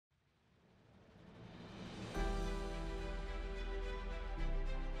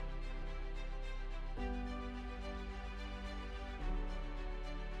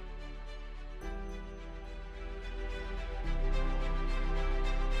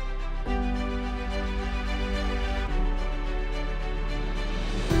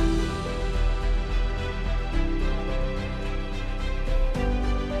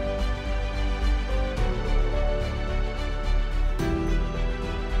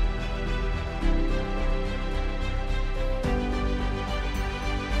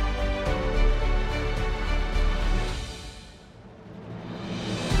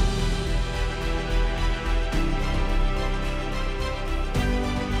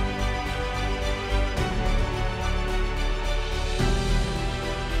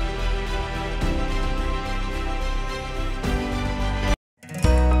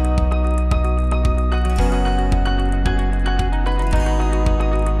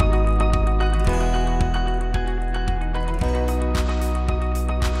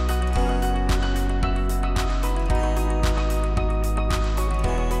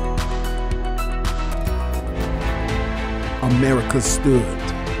America stood.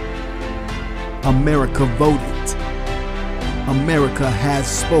 America voted. America has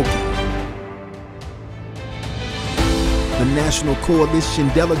spoken. The National Coalition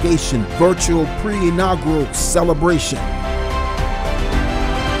Delegation Virtual Pre-Inaugural Celebration.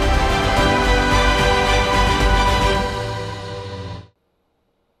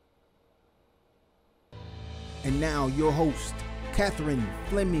 And now your host, Catherine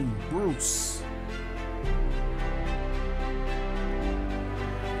Fleming Bruce.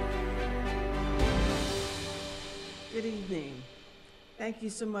 Good evening. Thank you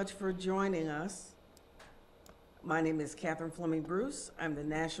so much for joining us. My name is Catherine Fleming Bruce. I'm the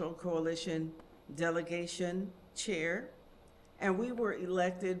National Coalition Delegation Chair, and we were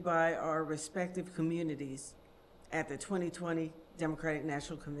elected by our respective communities at the 2020 Democratic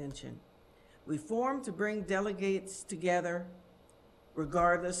National Convention. We formed to bring delegates together,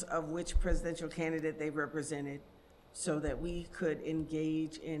 regardless of which presidential candidate they represented, so that we could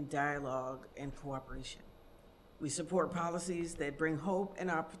engage in dialogue and cooperation. We support policies that bring hope and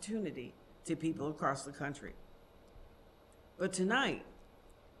opportunity to people across the country. But tonight,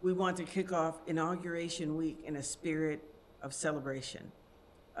 we want to kick off Inauguration Week in a spirit of celebration,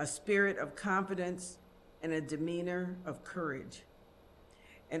 a spirit of confidence, and a demeanor of courage.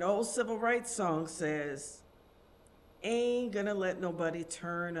 An old civil rights song says, "Ain't gonna let nobody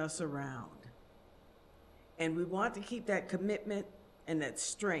turn us around." And we want to keep that commitment and that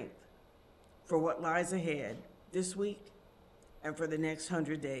strength for what lies ahead this week and for the next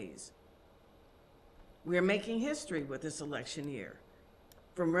 100 days. We are making history with this election year,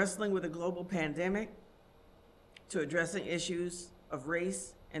 from wrestling with a global pandemic to addressing issues of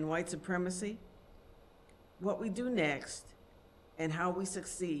race and white supremacy. What we do next and how we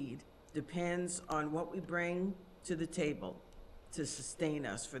succeed depends on what we bring to the table to sustain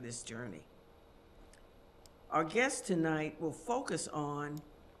us for this journey. Our guest tonight will focus on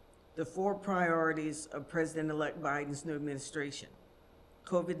the 4 priorities of President-elect Biden's new administration: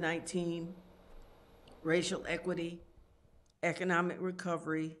 COVID-19, racial equity, economic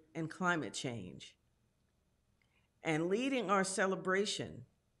recovery, and climate change. And leading our celebration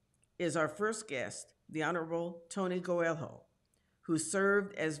is our first guest, the Honorable Tony Coelho, who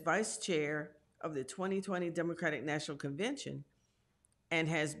served as Vice Chair of the 2020 Democratic National Convention and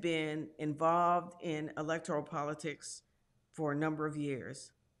has been involved in electoral politics for a number of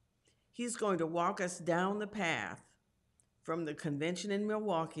years. He's going to walk us down the path from the convention in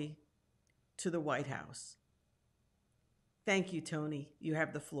Milwaukee to the White House. Thank you, Tony. You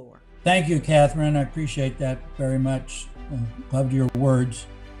have the floor. Thank you, Catherine. I appreciate that very much. Loved your words.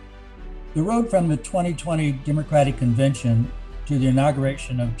 The road from the 2020 Democratic Convention to the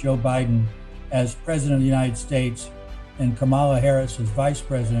inauguration of Joe Biden as President of the United States and Kamala Harris as Vice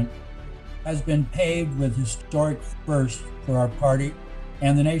President has been paved with historic firsts for our party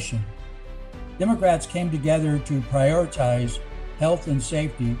and the nation. Democrats came together to prioritize health and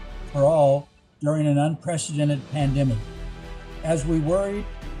safety for all during an unprecedented pandemic. As we worried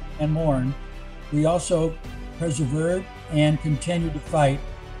and mourned, we also persevered and continued to fight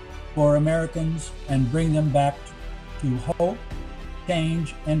for Americans and bring them back to hope,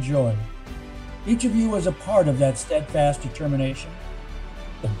 change, and joy. Each of you was a part of that steadfast determination.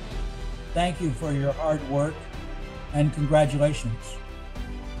 Thank you for your hard work and congratulations.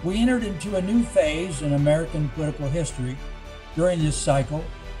 We entered into a new phase in American political history during this cycle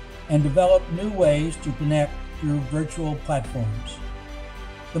and developed new ways to connect through virtual platforms.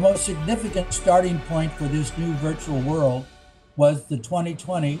 The most significant starting point for this new virtual world was the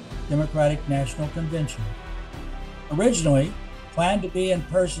 2020 Democratic National Convention. Originally planned to be in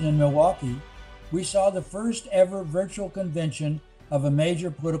person in Milwaukee, we saw the first ever virtual convention of a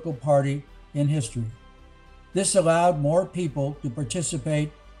major political party in history. This allowed more people to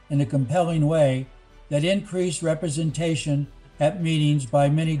participate in a compelling way that increased representation at meetings by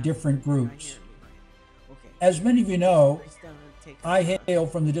many different groups. As many of you know, I hail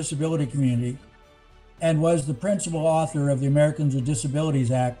from the disability community and was the principal author of the Americans with Disabilities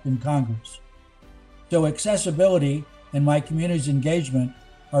Act in Congress. So accessibility and my community's engagement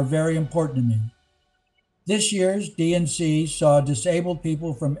are very important to me. This year's DNC saw disabled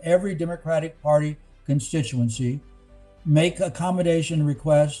people from every Democratic Party constituency make accommodation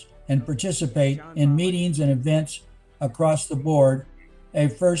requests and participate in meetings and events across the board, a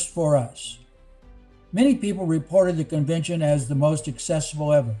first for us. Many people reported the convention as the most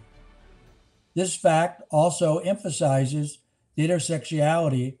accessible ever. This fact also emphasizes the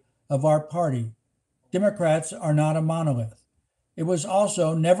intersectionality of our party. Democrats are not a monolith. It was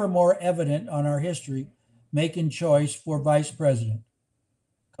also never more evident on our history making choice for vice president.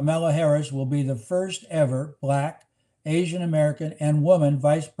 Kamala Harris will be the first ever Black Asian American, and woman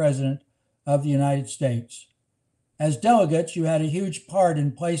Vice President of the United States. As delegates, you had a huge part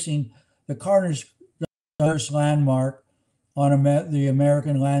in placing the Carter's landmark on the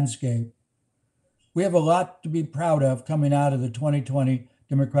American landscape. We have a lot to be proud of coming out of the 2020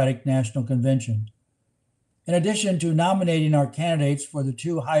 Democratic National Convention. In addition to nominating our candidates for the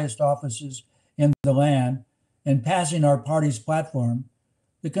two highest offices in the land and passing our party's platform,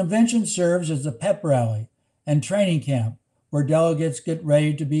 the convention serves as a pep rally and training camp where delegates get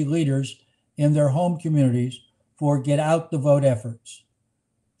ready to be leaders in their home communities for get out the vote efforts.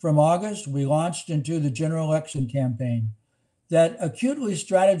 From August, we launched into the general election campaign that acutely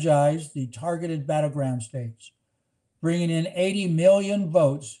strategized the targeted battleground states, bringing in 80 million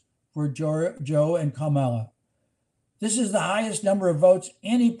votes for Joe and Kamala. This is the highest number of votes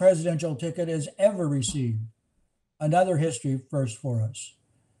any presidential ticket has ever received, another history first for us.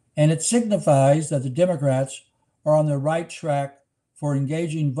 And it signifies that the Democrats are on the right track for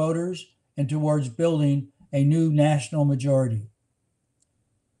engaging voters and towards building a new national majority.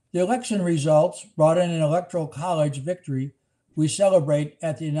 The election results brought in an electoral college victory we celebrate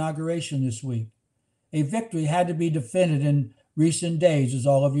at the inauguration this week. A victory had to be defended in recent days, as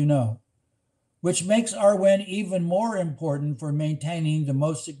all of you know, which makes our win even more important for maintaining the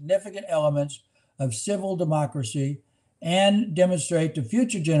most significant elements of civil democracy and demonstrate to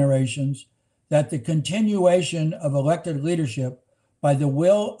future generations that the continuation of elected leadership by the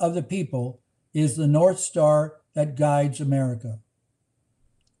will of the people is the North Star that guides America.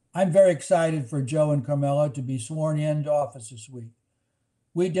 I'm very excited for Joe and Carmela to be sworn into office this week.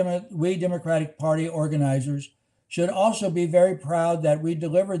 We Democratic Party organizers should also be very proud that we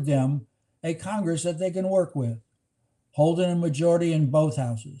delivered them a Congress that they can work with, holding a majority in both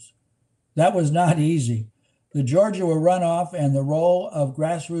houses. That was not easy. The Georgia runoff and the role of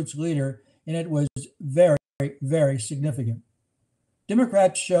grassroots leader in it was very, very significant.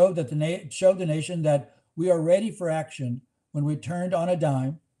 Democrats showed the nation that we are ready for action when we turned on a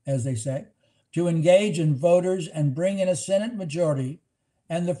dime, as they say, to engage in voters and bring in a Senate majority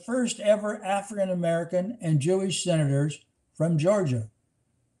and the first ever African American and Jewish senators from Georgia.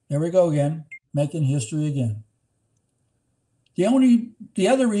 There we go again, making history again. The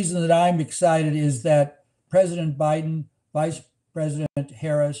other reason that I'm excited is that President Biden, Vice President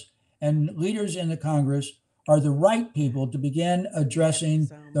Harris, and leaders in the Congress are the right people to begin addressing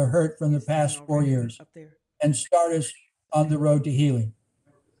the hurt from the past 4 years and start us on the road to healing.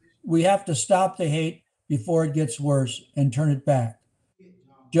 We have to stop the hate before it gets worse and turn it back.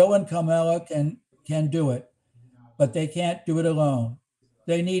 Joe and Kamala can do it, but they can't do it alone.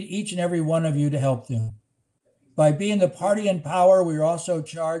 They need each and every one of you to help them. By being the party in power, we are also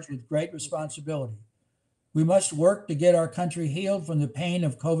charged with great responsibility. We must work to get our country healed from the pain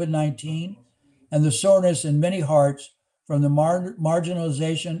of COVID-19 and the soreness in many hearts from the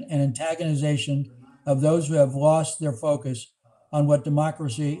marginalization and antagonization of those who have lost their focus on what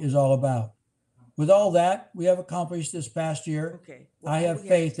democracy is all about. With all that we have accomplished this past year, I have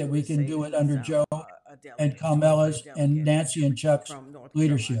faith that we can do it under Joe and Kamala's and Nancy and Chuck's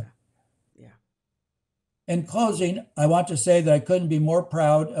leadership. In closing, I want to say that I couldn't be more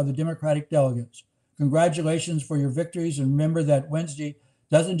proud of the Democratic delegates. Congratulations for your victories, and remember that Wednesday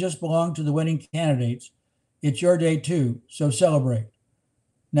doesn't just belong to the winning candidates. It's your day too, so celebrate.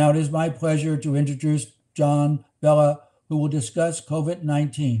 Now it is my pleasure to introduce John Bella, who will discuss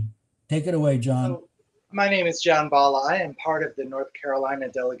COVID-19. Take it away, John. So, my name is John Bala. I am part of the North Carolina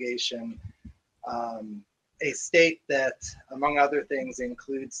delegation, a state that, among other things,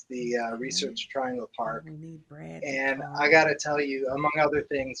 includes the Research Triangle Park. And I got to tell you, among other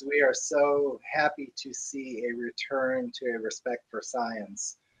things, we are so happy to see a return to a respect for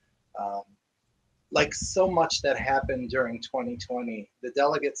science. Like so much that happened during 2020, the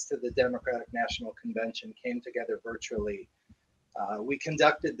delegates to the Democratic National Convention came together virtually. We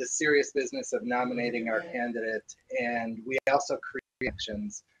conducted the serious business of nominating our candidate, and we also created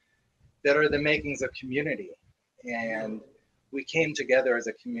actions that are the makings of community. And we came together as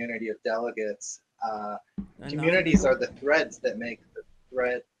a community of delegates. Communities are the threads that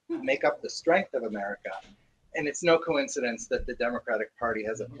make up the strength of America. And it's no coincidence that the Democratic Party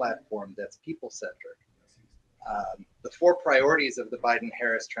has a platform that's people-centric. The 4 priorities of the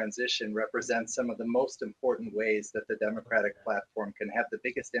Biden-Harris transition represent some of the most important ways that the Democratic platform can have the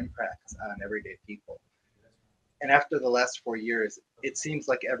biggest impacts on everyday people. And after the last 4 years, it seems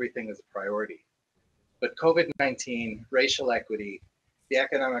like everything is a priority. But COVID-19, racial equity, the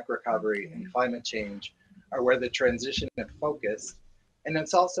economic recovery, and climate change are where the transition is focused. And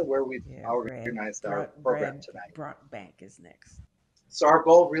it's also where we've organized our program tonight. Brock Bank is next. So our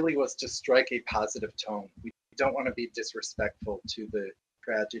goal really was to strike a positive tone. We don't want to be disrespectful to the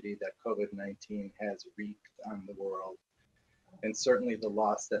tragedy that COVID-19 has wreaked on the world, and certainly the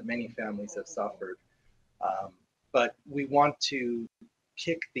loss that many families have suffered. But we want to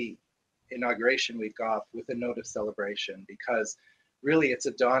kick the inauguration week off with a note of celebration, because really it's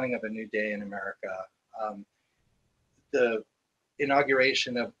a dawning of a new day in America. The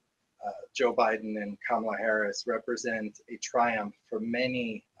inauguration of Joe Biden and Kamala Harris represent a triumph for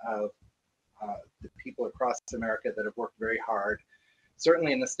many of the people across America that have worked very hard,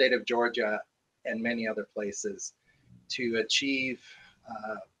 certainly in the state of Georgia and many other places, to achieve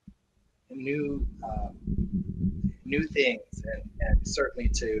new things, and certainly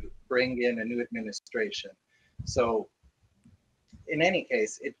to bring in a new administration. So in any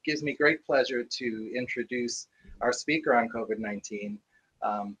case, it gives me great pleasure to introduce our speaker on COVID-19,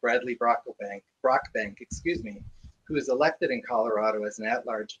 Bradley Brockbank, who is elected in Colorado as an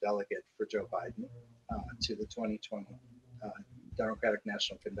at-large delegate for Joe Biden to the 2020 Democratic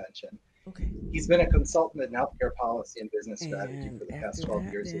National Convention. Okay. He's been a consultant in healthcare policy and business strategy for the past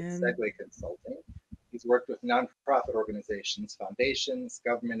 12 years with Segue Consulting. He's worked with nonprofit organizations, foundations,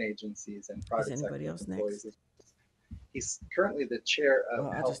 government agencies, and private sector employees. He's currently the chair of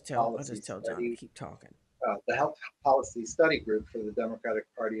I'll just tell John to keep talking. The Health Policy Study Group for the Democratic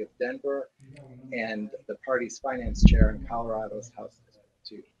Party of Denver, and the party's finance chair in Colorado's House District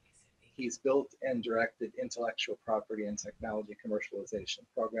 2. He's built and directed intellectual property and technology commercialization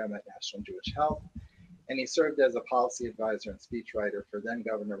program at National Jewish Health, and he served as a policy advisor and speechwriter for then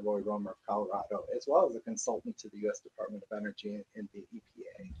Governor Roy Romer of Colorado, as well as a consultant to the U.S. Department of Energy and the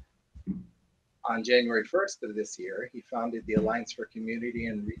EPA. On January 1st of this year, he founded the Alliance for Community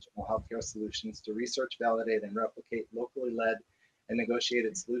and Regional Healthcare Solutions to research, validate, and replicate locally led and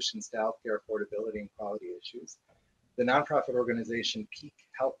negotiated solutions to healthcare affordability and quality issues. The nonprofit organization Peak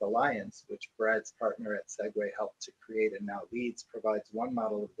Health Alliance, which Brad's partner at Segue helped to create and now leads, provides one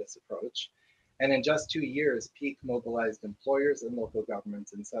model of this approach. And in just 2 years, Peak mobilized employers and local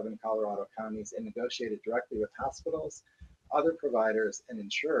governments in 7 Colorado counties and negotiated directly with hospitals, other providers, and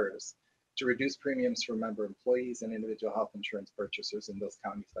insurers to reduce premiums for member employees and individual health insurance purchasers in those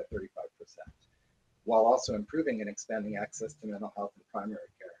counties by 35%, while also improving and expanding access to mental health and primary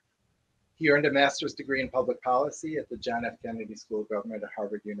care. He earned a master's degree in public policy at the John F. Kennedy School of Government at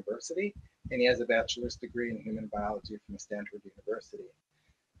Harvard University, and he has a bachelor's degree in human biology from Stanford University.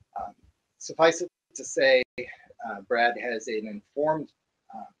 Suffice it to say, Brad has an informed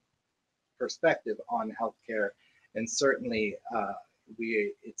perspective on healthcare, and certainly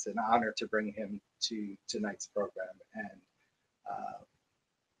it's an honor to bring him to tonight's program. And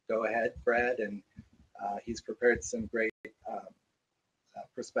go ahead, Brad, and he's prepared some great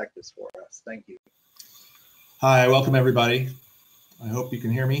perspectives for us. Thank you. Hi, welcome everybody. I hope you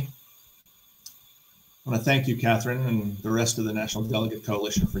can hear me. I want to thank you, Catherine, and the rest of the National Delegate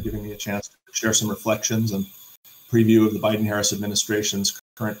Coalition for giving me a chance to share some reflections and preview of the Biden-Harris administration's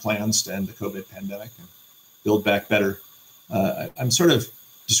current plans to end the COVID pandemic and build back better. I'm sort of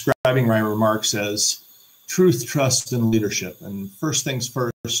describing my remarks as truth, trust, and leadership. And first things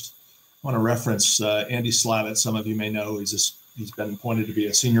first, I want to reference Andy Slavitt. Some of you may know he's been appointed to be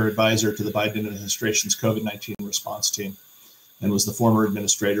a senior advisor to the Biden administration's COVID-19 response team, and was the former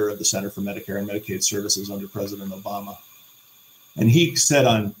administrator of the Center for Medicare and Medicaid Services under President Obama. And he said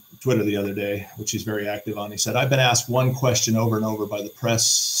on Twitter the other day, which he's very active on, he said, "I've been asked one question over and over by the press,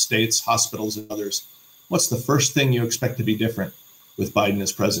 states, hospitals, and others. What's the first thing you expect to be different with Biden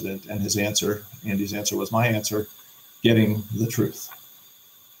as president?" And his answer, Andy's answer was my answer: getting the truth.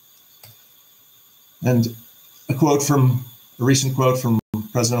 And a recent quote from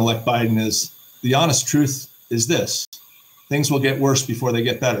President-elect Biden is, "The honest truth is this: things will get worse before they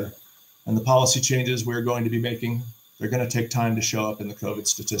get better. And the policy changes we're going to be making, they're going to take time to show up in the COVID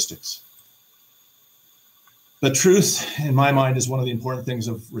statistics." But truth, in my mind, is one of the important things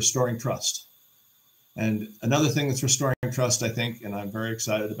of restoring trust. And another thing that's restoring trust, I think, and I'm very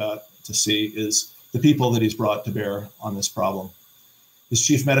excited about to see, is the people that he's brought to bear on this problem. His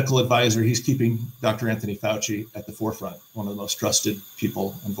chief medical advisor, he's keeping Dr. Anthony Fauci at the forefront, one of the most trusted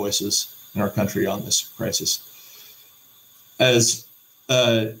people and voices in our country on this crisis. As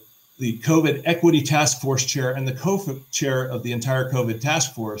the COVID Equity Task Force chair and the co-chair of the entire COVID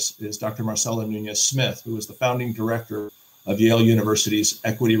task force is Dr. Marcella Nunez-Smith, who was the founding director of Yale University's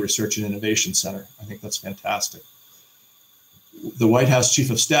Equity Research and Innovation Center. I think that's fantastic. The White House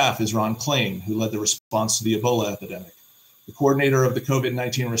Chief of Staff is Ron Klain, who led the response to the Ebola epidemic. The coordinator of the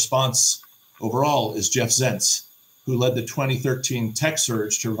COVID-19 response overall is Jeff Zients, who led the 2013 tech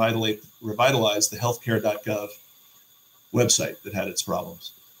surge to revitalize the healthcare.gov website that had its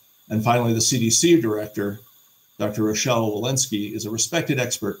problems. And finally, the CDC director Dr. Rochelle Walensky is a respected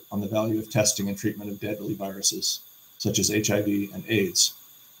expert on the value of testing and treatment of deadly viruses, such as HIV and AIDS.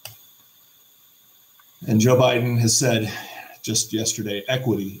 And Joe Biden has said just yesterday,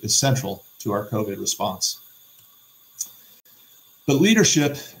 equity is central to our COVID response. But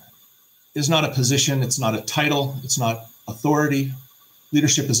leadership is not a position, it's not a title, it's not authority.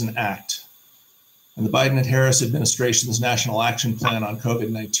 Leadership is an act. And the Biden and Harris administration's National Action Plan on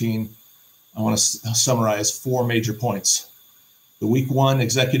COVID-19, I want to summarize 4 major points. The week 1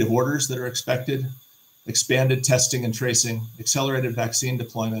 executive orders that are expected, expanded testing and tracing, accelerated vaccine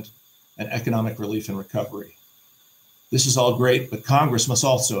deployment, and economic relief and recovery. This is all great, but Congress must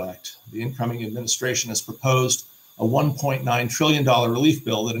also act. The incoming administration has proposed a $1.9 trillion relief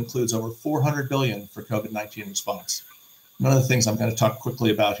bill that includes over $400 billion for COVID-19 response. None of the things I'm going to talk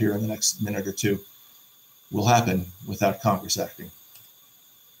quickly about here in the next minute or two will happen without Congress acting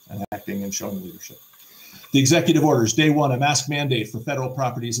and showing leadership. The executive orders, day 1, a mask mandate for federal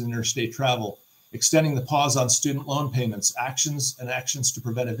properties and interstate travel, extending the pause on student loan payments, actions to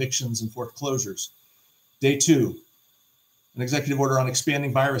prevent evictions and foreclosures. Day 2, an executive order on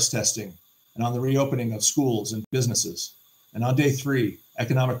expanding virus testing and on the reopening of schools and businesses. And on day 3,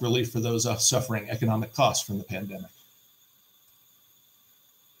 economic relief for those suffering economic costs from the pandemic.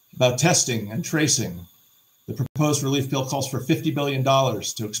 About testing and tracing, the proposed relief bill calls for $50 billion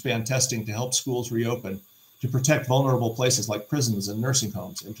to expand testing to help schools reopen, to protect vulnerable places like prisons and nursing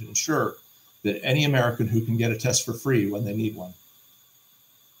homes, and to ensure that any American who can get a test for free when they need one.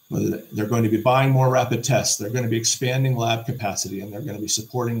 Whether they're going to be buying more rapid tests, they're going to be expanding lab capacity, and they're going to be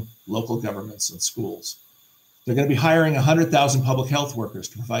supporting local governments and schools. They're going to be hiring 100,000 public health workers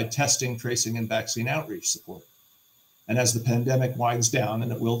to provide testing, tracing, and vaccine outreach support. And as the pandemic winds down,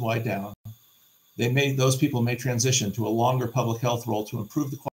 and it will wind down, those people may transition to a longer public health role to improve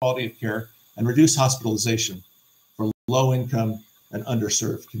the quality of care and reduce hospitalization for low-income and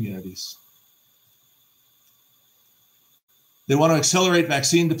underserved communities. They want to accelerate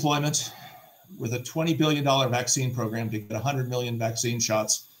vaccine deployment with a $20 billion vaccine program to get 100 million vaccine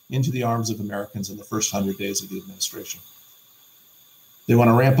shots into the arms of Americans in the first 100 days of the administration. They want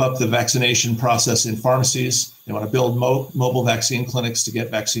to ramp up the vaccination process in pharmacies. They want to build mobile vaccine clinics to get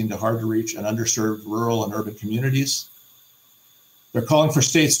vaccine to hard-to-reach and underserved rural and urban communities. They're calling for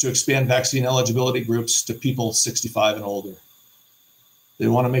states to expand vaccine eligibility groups to people 65 and older. They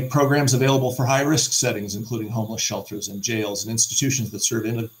want to make programs available for high-risk settings, including homeless shelters and jails and institutions that serve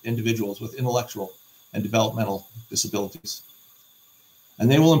individuals with intellectual and developmental disabilities. And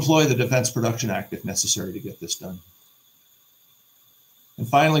they will employ the Defense Production Act if necessary to get this done. And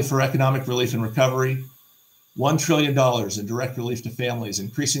finally, for economic relief and recovery, $1 trillion in direct relief to families,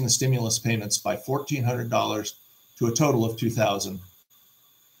 increasing the stimulus payments by $1,400 to a total of $2,000.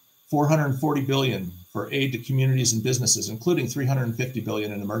 $440 billion for aid to communities and businesses, including $350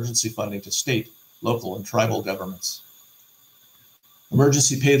 billion in emergency funding to state, local, and tribal governments.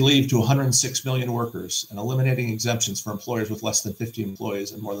 Emergency paid leave to 106 million workers, and eliminating exemptions for employers with less than 50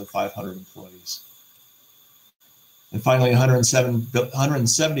 employees and more than 500 employees. And finally,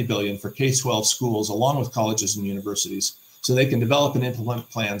 $170 billion for K-12 schools, along with colleges and universities, so they can develop and implement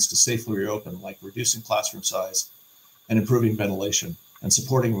plans to safely reopen, like reducing classroom size and improving ventilation and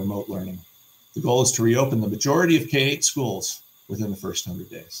supporting remote learning. The goal is to reopen the majority of K-8 schools within the first 100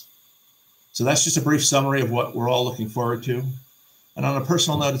 days. So that's just a brief summary of what we're all looking forward to. And on a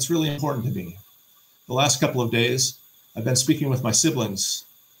personal note, it's really important to me. The last couple of days, I've been speaking with my siblings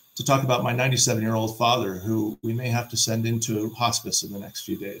to talk about my 97-year-old father, who we may have to send into hospice in the next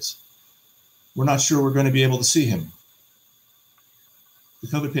few days. We're not sure we're going to be able to see him. The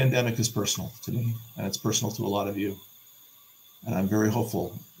COVID pandemic is personal to me, and it's personal to a lot of you. And I'm very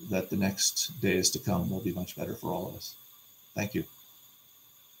hopeful that the next days to come will be much better for all of us. Thank you.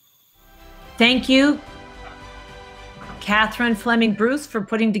 Thank you, Catherine Fleming Bruce, for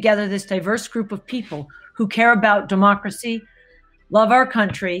putting together this diverse group of people who care about democracy, love our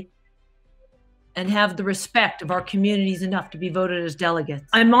country, and have the respect of our communities enough to be voted as delegates.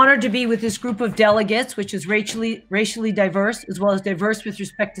 I'm honored to be with this group of delegates, which is racially diverse, as well as diverse with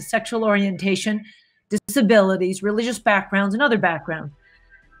respect to sexual orientation, disabilities, religious backgrounds, and other backgrounds.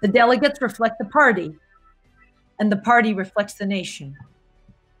 The delegates reflect the party, and the party reflects the nation.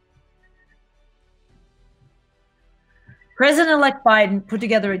 President-elect Biden put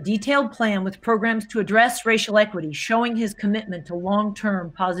together a detailed plan with programs to address racial equity, showing his commitment to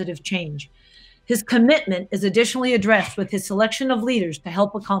long-term positive change. His commitment is additionally addressed with his selection of leaders to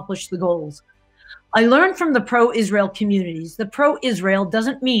help accomplish the goals. I learned from the pro-Israel communities that pro-Israel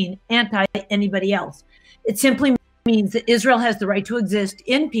doesn't mean anti-anybody else. It simply means that Israel has the right to exist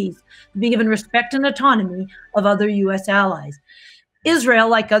in peace, to be given respect and autonomy of other U.S. allies. Israel,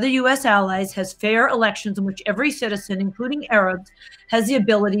 like other U.S. allies, has fair elections in which every citizen, including Arabs, has the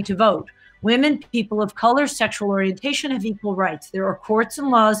ability to vote. Women, people of color, sexual orientation have equal rights. There are courts and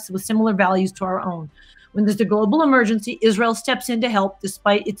laws with similar values to our own. When there's a global emergency, Israel steps in to help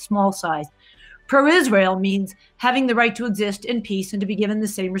despite its small size. Pro-Israel means having the right to exist in peace and to be given the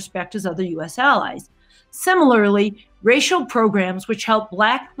same respect as other U.S. allies. Similarly, racial programs which help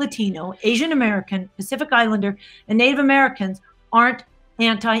Black, Latino, Asian American, Pacific Islander, and Native Americans aren't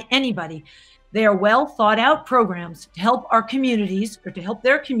anti-anybody. They are well thought out programs to help our communities, or to help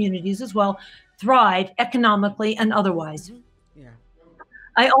their communities as well, thrive economically and otherwise. Yeah.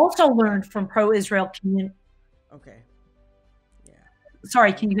 I also learned from pro-Israel community. Okay. Yeah.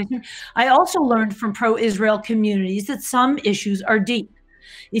 Sorry, can you guys hear me? I also learned from pro-Israel communities that some issues are deep.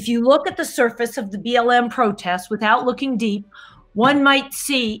 If you look at the surface of the BLM protests without looking deep, one might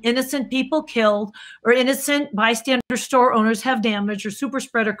see innocent people killed or innocent bystander store owners have damaged or super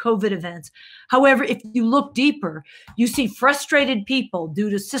spreader COVID events. However, if you look deeper, you see frustrated people due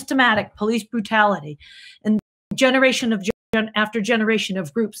to systematic police brutality and generation after generation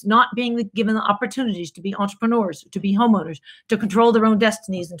of groups not being given the opportunities to be entrepreneurs, to be homeowners, to control their own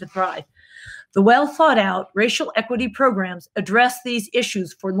destinies and to thrive. The well thought out racial equity programs address these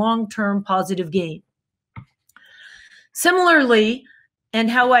issues for long-term positive gain. Similarly, and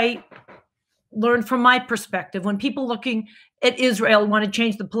how I learned from my perspective, when people looking at Israel want to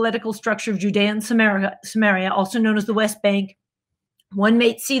change the political structure of Judea and Samaria, also known as the West Bank, one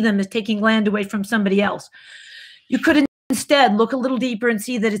may see them as taking land away from somebody else. You could instead look a little deeper and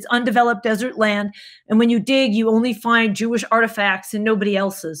see that it's undeveloped desert land, and when you dig, you only find Jewish artifacts and nobody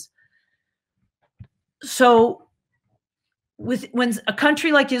else's. So when a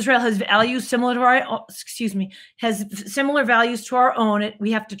country like Israel has values similar to our, has similar values to our own,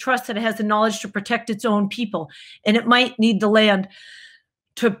 we have to trust that it has the knowledge to protect its own people. And it might need the land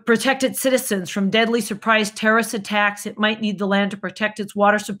to protect its citizens from deadly surprise terrorist attacks. It might need the land to protect its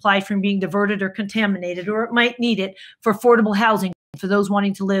water supply from being diverted or contaminated, or it might need it for affordable housing for those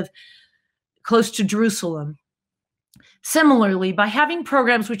wanting to live close to Jerusalem. Similarly, by having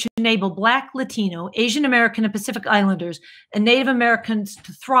programs which enable Black, Latino, Asian American, and Pacific Islanders and Native Americans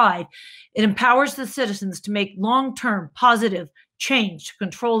to thrive, it empowers the citizens to make long-term positive change to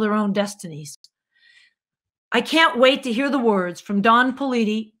control their own destinies. I can't wait to hear the words from Don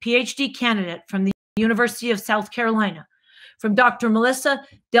Politi, PhD candidate from the University of South Carolina, from Dr. Melissa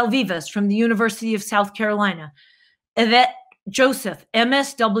Del Vivas from the University of South Carolina, Yvette Joseph,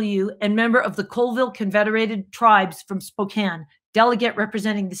 MSW, and member of the Colville Confederated Tribes from Spokane, delegate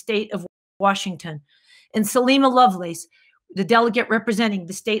representing the state of Washington, and Salima Lovelace, the delegate representing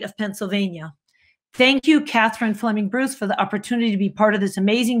the state of Pennsylvania. Thank you, Catherine Fleming Bruce, for the opportunity to be part of this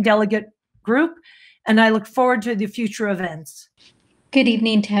amazing delegate group, and I look forward to the future events. Good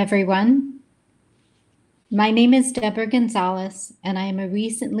evening to everyone. My name is Deborah Gonzalez, and I am a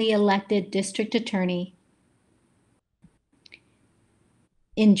recently elected district attorney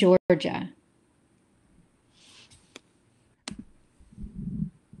in Georgia.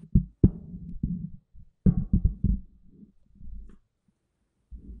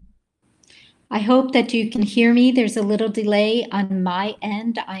 I hope that you can hear me. There's a little delay on my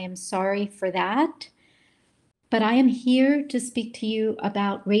end. I am sorry for that. But I am here to speak to you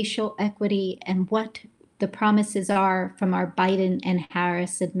about racial equity and what the promises are from our Biden and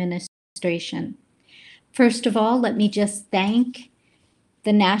Harris administration. First of all, let me just thank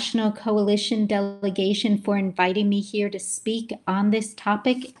the National Coalition Delegation for inviting me here to speak on this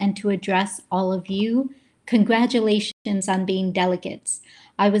topic and to address all of you. Congratulations on being delegates.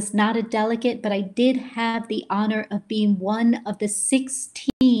 I was not a delegate, but I did have the honor of being one of the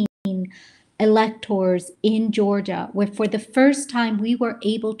 16 electors in Georgia, where for the first time we were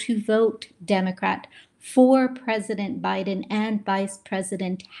able to vote Democrat for President Biden and Vice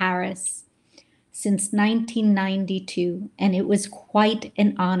President Harris since 1992, and it was quite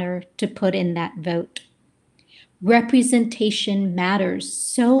an honor to put in that vote. Representation matters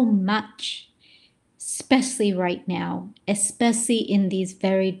so much, especially right now, especially in these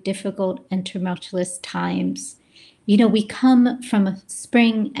very difficult and tumultuous times. You know, we come from a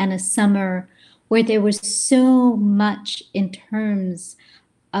spring and a summer where there was so much in terms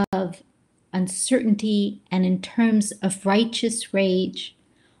of uncertainty and in terms of righteous rage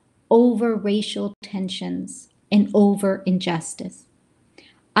over racial tensions and over injustice.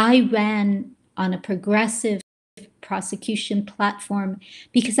 I ran on a progressive prosecution platform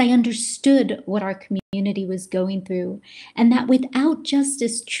because I understood what our community was going through, and that without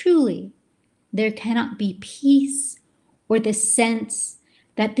justice, truly, there cannot be peace or the sense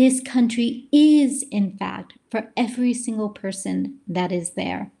that this country is, in fact, for every single person that is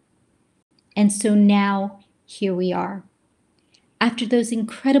there. And so now, here we are. After those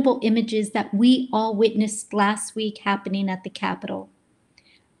incredible images that we all witnessed last week happening at the Capitol.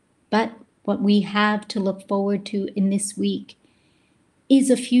 But what we have to look forward to in this week is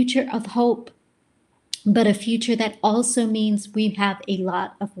a future of hope, but a future that also means we have a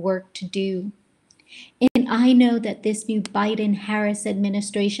lot of work to do. And I know that this new Biden-Harris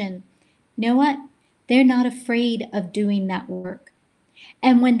administration, you know what? They're not afraid of doing that work.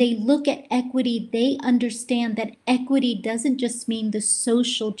 And when they look at equity, they understand that equity doesn't just mean the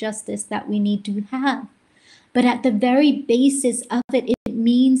social justice that we need to have, but at the very basis of it, it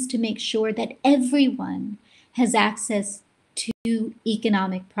means to make sure that everyone has access to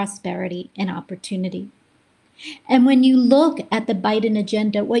economic prosperity and opportunity. And when you look at the Biden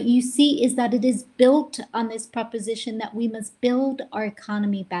agenda, what you see is that it is built on this proposition that we must build our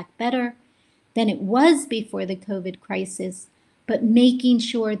economy back better than it was before the COVID crisis, but making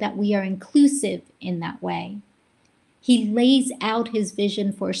sure that we are inclusive in that way. He lays out his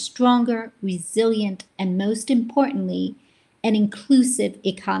vision for a stronger, resilient, and most importantly, an inclusive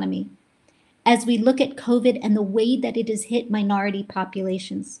economy. As we look at COVID and the way that it has hit minority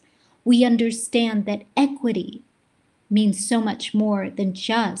populations, we understand that equity means so much more than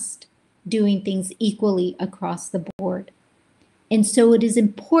just doing things equally across the board. And so it is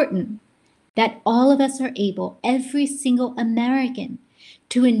important that all of us are able, every single American,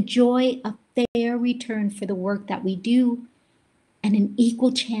 to enjoy a fair return for the work that we do and an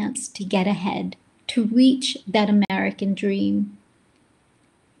equal chance to get ahead, to reach that American dream.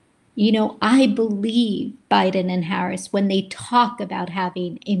 You know, I believe Biden and Harris when they talk about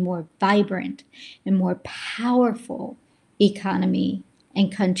having a more vibrant and more powerful economy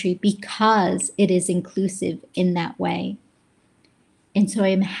and country because it is inclusive in that way. And so I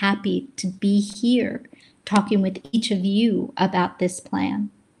am happy to be here talking with each of you about this plan.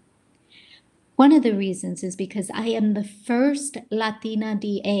 One of the reasons is because I am the first Latina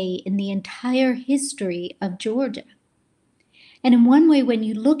DA in the entire history of Georgia. And in one way, when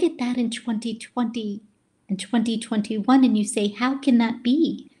you look at that in 2020 and 2021, and you say, how can that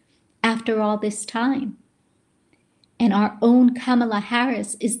be after all this time? And our own Kamala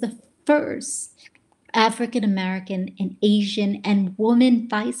Harris is the first African-American and Asian and woman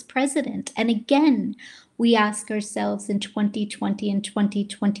vice president. And again, we ask ourselves in 2020 and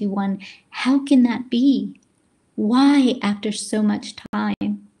 2021, how can that be? Why after so much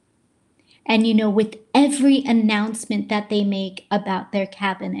time? And you know, with every announcement that they make about their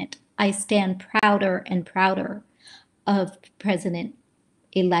cabinet, I stand prouder and prouder of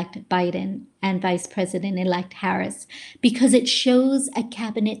President-elect Biden and Vice President-elect Harris, because it shows a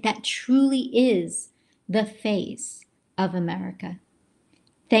cabinet that truly is the face of America.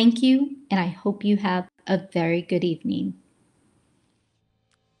 Thank you, and I hope you have a very good evening.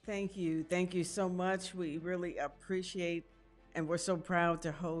 Thank you. Thank you so much. We really appreciate and we're so proud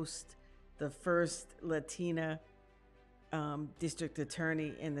to host the first Latina district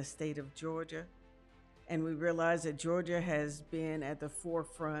attorney in the state of Georgia. And we realize that Georgia has been at the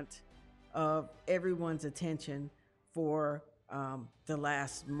forefront of everyone's attention for the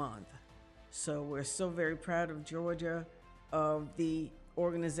last month. So we're so very proud of Georgia, of the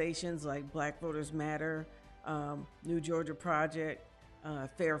organizations like Black Voters Matter, New Georgia Project,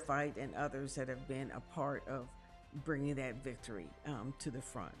 Fair Fight, and others that have been a part of bringing that victory to the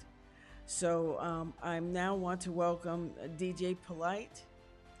front. So I now want to welcome DJ Polite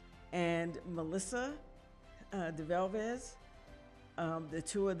and Melissa DeValvez. The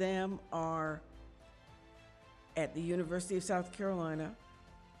two of them are at the University of South Carolina,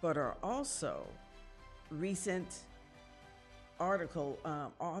 but are also recent article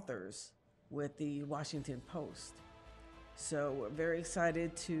authors with the Washington Post. So we're very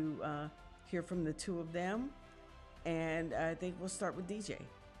excited to hear from the two of them. And I think we'll start with DJ.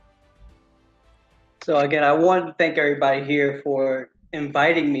 So again, I want to thank everybody here for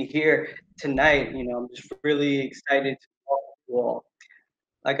inviting me here tonight. You know, I'm just really excited to talk to you all.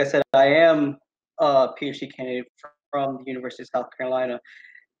 Like I said, I am a PhD candidate from the University of South Carolina.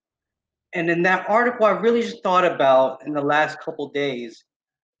 And in that article, I really just thought about in the last couple of days,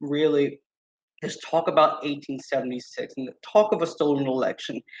 really is talk about 1876 and the talk of a stolen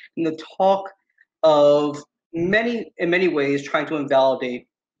election and the talk of in many ways trying to invalidate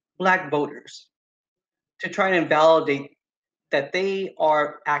Black voters, to try and invalidate that they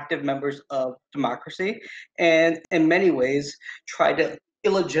are active members of democracy, and in many ways try to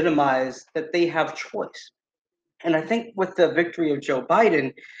illegitimize that they have choice. And I think with the victory of Joe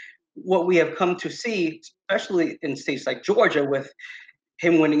Biden, what we have come to see, especially in states like Georgia, with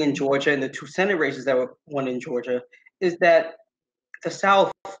him winning in Georgia and the 2 Senate races that were won in Georgia, is that the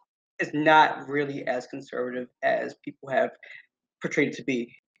South is not really as conservative as people have portrayed it to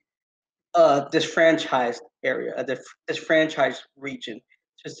be. A disfranchised area, a disfranchised region,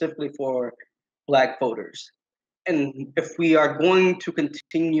 specifically for Black voters. And if we are going to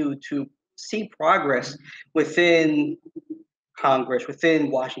continue to see progress within Congress,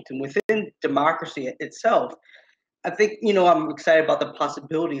 within Washington, within democracy itself, I think, I'm excited about the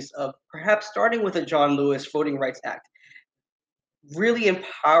possibilities of perhaps starting with a John Lewis Voting Rights Act, really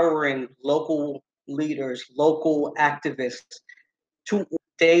empowering local leaders, local activists to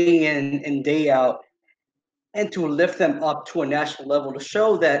day in and day out, and to lift them up to a national level to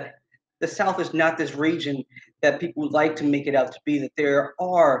show that the South is not this region that people would like to make it out to be, that there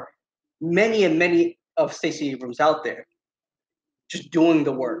are many and many of Stacey Abrams out there just doing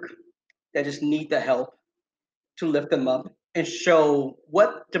the work that just need the help to lift them up and show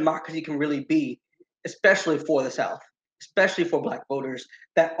what democracy can really be, especially for the South, especially for Black voters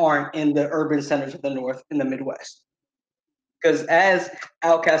that aren't in the urban centers of the North and the Midwest. Because as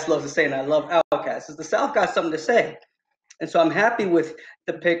Outkast loves to say, and I love Outkast, is the South got something to say. And so I'm happy with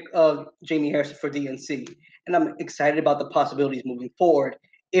the pick of Jamie Harrison for DNC. And I'm excited about the possibilities moving forward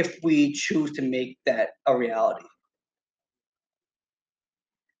if we choose to make that a reality.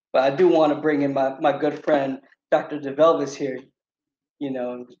 But I do want to bring in my good friend, Dr. DeVelvis here.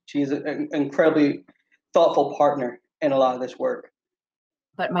 She's an incredibly thoughtful partner in a lot of this work.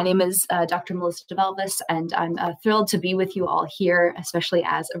 But my name is Dr. Melissa DeVelvis, and I'm thrilled to be with you all here, especially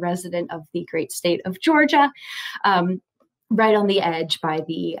as a resident of the great state of Georgia, right on the edge by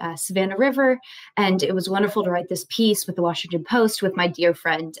the Savannah River. And it was wonderful to write this piece with the Washington Post with my dear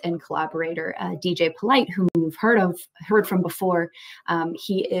friend and collaborator, DJ Polite, whom you've heard from before.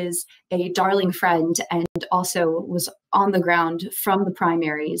 He is a darling friend and also was on the ground from the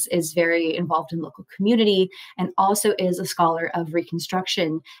primaries, is very involved in local community, and also is a scholar of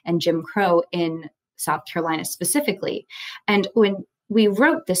Reconstruction and Jim Crow in South Carolina specifically. And when we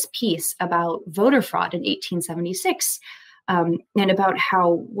wrote this piece about voter fraud in 1876, and about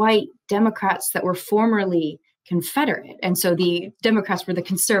how white Democrats that were formerly Confederate, and so the Democrats were the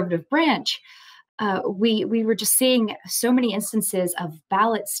conservative branch, we were just seeing so many instances of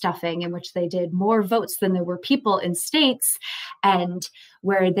ballot stuffing in which they did more votes than there were people in states, and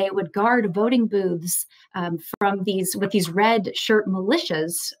where they would guard voting booths with these red shirt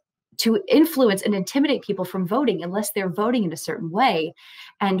militias to influence and intimidate people from voting unless they're voting in a certain way.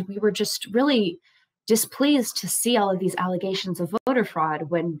 And we were just really displeased to see all of these allegations of voter fraud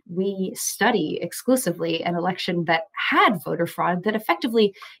when we study exclusively an election that had voter fraud that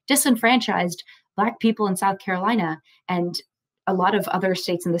effectively disenfranchised Black people in South Carolina. And a lot of other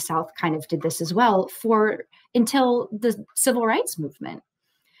states in the South kind of did this as well until the civil rights movement.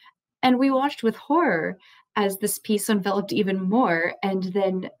 And we watched with horror as this piece enveloped even more. And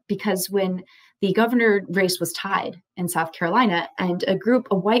then because when the governor race was tied in South Carolina, and a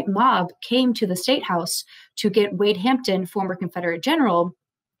white mob came to the State House to get Wade Hampton, former Confederate general,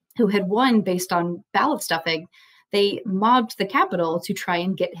 who had won based on ballot stuffing, they mobbed the Capitol to try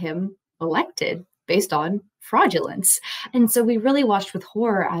and get him elected based on fraudulence. And so we really watched with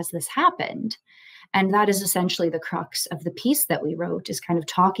horror as this happened. And that is essentially the crux of the piece that we wrote, is kind of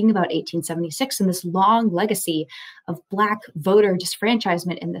talking about 1876 and this long legacy of Black voter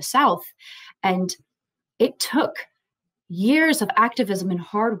disfranchisement in the South. And it took years of activism and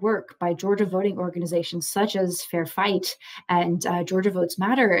hard work by Georgia voting organizations such as Fair Fight and Georgia Votes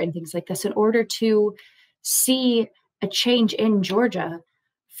Matter and things like this in order to see a change in Georgia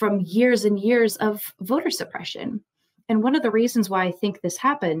from years and years of voter suppression. And one of the reasons why I think this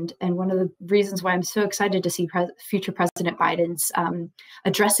happened, and one of the reasons why I'm so excited to see future President Biden's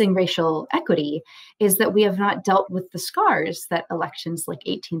addressing racial equity, is that we have not dealt with the scars that elections like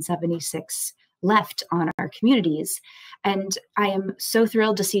 1876 left on our communities. And I am so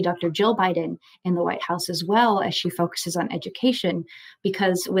thrilled to see Dr. Jill Biden in the White House as well, as she focuses on education,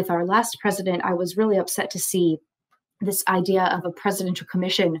 because with our last president, I was really upset to see this idea of a presidential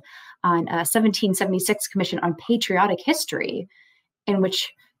commission on a 1776 commission on patriotic history, in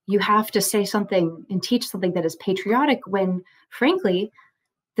which you have to say something and teach something that is patriotic when, frankly,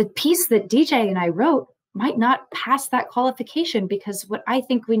 the piece that DJ and I wrote might not pass that qualification, because what I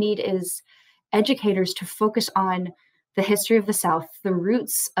think we need is educators to focus on the history of the South, the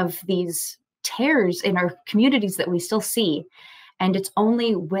roots of these tears in our communities that we still see. And it's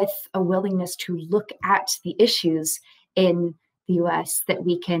only with a willingness to look at the issues in the US that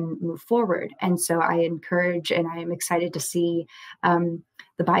we can move forward. And so I encourage, and I am excited to see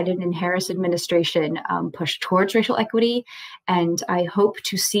the the Biden and Harris administration push towards racial equity, and I hope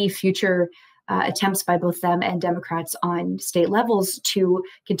to see future attempts by both them and Democrats on state levels to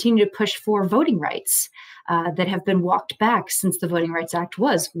continue to push for voting rights that have been walked back since the Voting Rights Act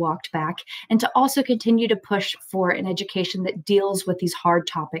was walked back, and to also continue to push for an education that deals with these hard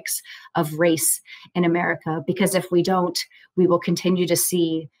topics of race in America. Because if we don't, we will continue to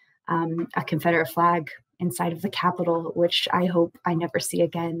see a Confederate flag inside of the Capitol, which I hope I never see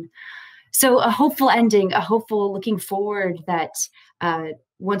again. So a hopeful ending, a hopeful looking forward that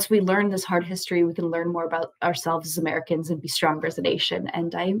once we learn this hard history, we can learn more about ourselves as Americans and be stronger as a nation.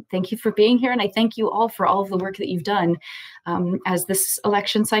 And I thank you for being here. And I thank you all for all of the work that you've done as this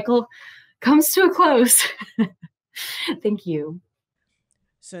election cycle comes to a close. Thank you.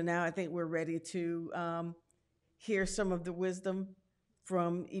 So now I think we're ready to hear some of the wisdom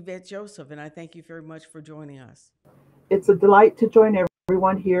from Yvette Joseph. And I thank you very much for joining us. It's a delight to join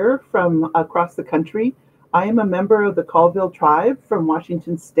everyone here from across the country. I am a member of the Colville tribe from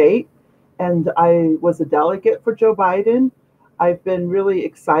Washington State, and I was a delegate for Joe Biden. I've been really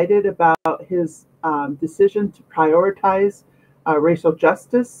excited about his decision to prioritize racial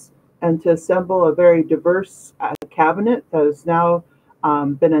justice and to assemble a very diverse cabinet that has now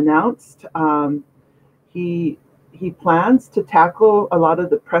been announced. He plans to tackle a lot of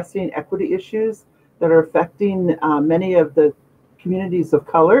the pressing equity issues that are affecting many of the communities of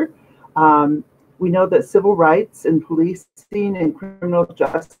color. We know that civil rights and policing and criminal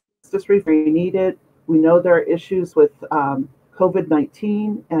justice reform are needed. We know there are issues with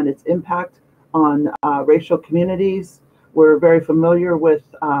COVID-19 and its impact on racial communities. We're very familiar with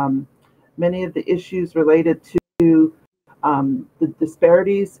many of the issues related to the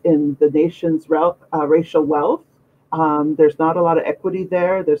disparities in the nation's racial wealth. There's not a lot of equity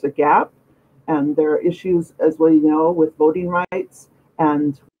there. There's a gap. And there are issues, as we know, with voting rights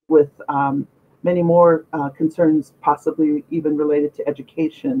and with many more concerns, possibly even related to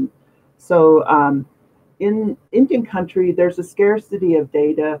education. So in Indian country, there's a scarcity of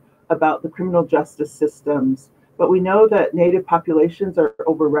data about the criminal justice systems, but we know that Native populations are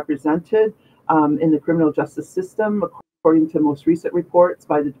overrepresented in the criminal justice system, according to most recent reports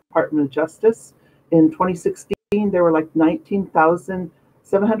by the Department of Justice. In 2016, there were like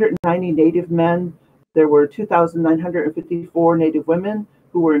 19,790 Native men. There were 2,954 Native women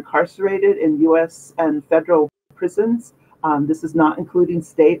who were incarcerated in U.S. and federal prisons. This is not including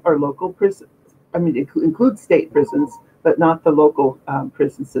state or local prisons. I mean, it includes state prisons, but not the local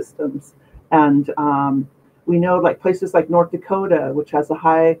prison systems. And we know like places like North Dakota, which has a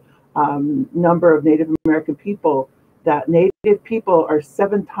high number of Native American people, that Native people are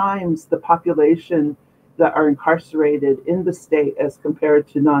 7 times the population that are incarcerated in the state as compared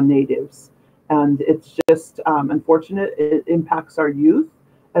to non-natives. And it's just unfortunate. It impacts our youth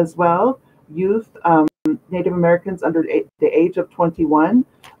as well. Youth, Native Americans under the age of 21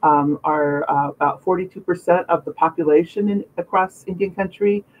 are about 42% of the population across Indian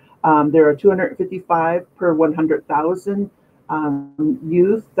country. There are 255 per 100,000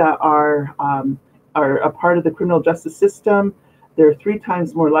 youth that are a part of the criminal justice system. They're 3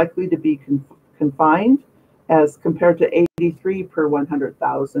 times more likely to be confined as compared to 83 per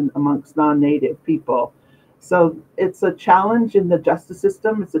 100,000 amongst non-native people. So it's a challenge in the justice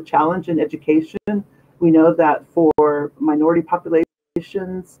system. It's a challenge in education. We know that for minority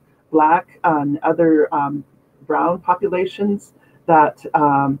populations, Black and other brown populations, that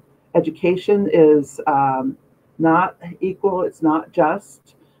education is not equal, it's not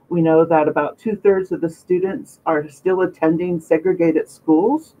just. We know that about 2/3 of the students are still attending segregated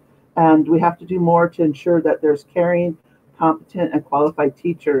schools, and we have to do more to ensure that there's caring, competent, and qualified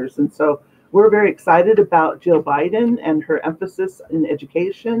teachers. And so we're very excited about Jill Biden and her emphasis in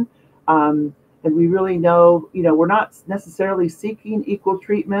education. And we really know, we're not necessarily seeking equal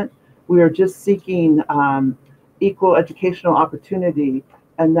treatment. We are just seeking equal educational opportunity.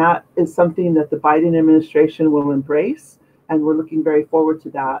 And that is something that the Biden administration will embrace. And we're looking very forward to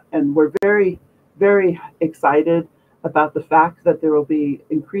that. And we're very, very excited about the fact that there will be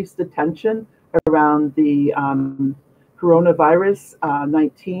increased attention around the coronavirus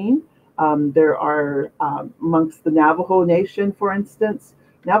 19. There are amongst the Navajo Nation, for instance.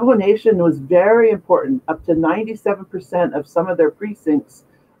 Navajo Nation was very important. Up to 97% of some of their precincts,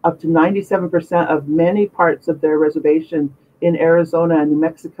 up to 97% of many parts of their reservation in Arizona and New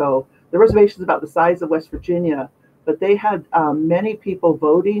Mexico. The reservation is about the size of West Virginia, but they had many people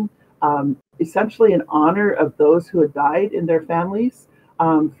voting essentially in honor of those who had died in their families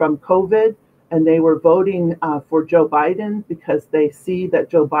from COVID. And they were voting for Joe Biden because they see that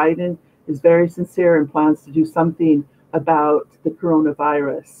Joe Biden is very sincere and plans to do something about the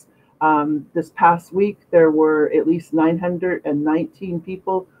coronavirus. This past week, there were at least 919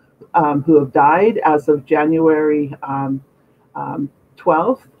 people who have died as of January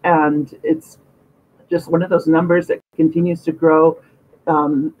 12th, and it's just one of those numbers that continues to grow.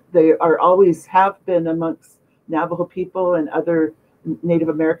 They are always have been amongst Navajo people and other Native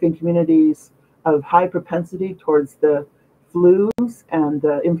American communities of high propensity towards the flus and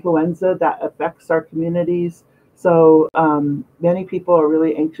the influenza that affects our communities. So many people are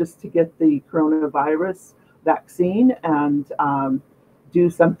really anxious to get the coronavirus vaccine and do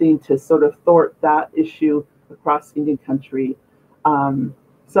something to sort of thwart that issue across Indian country.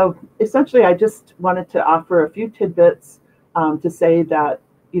 So essentially, I just wanted to offer a few tidbits to say that,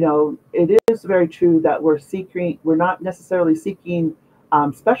 you know, it is very true that we're not necessarily seeking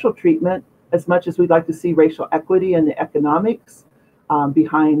special treatment as much as we'd like to see racial equity and the economics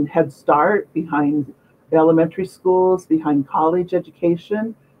behind Head Start, behind elementary schools, behind college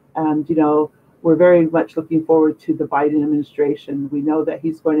education. And, you know, we're very much looking forward to the Biden administration. We know that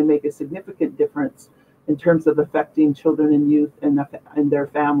he's going to make a significant difference in terms of affecting children and youth and their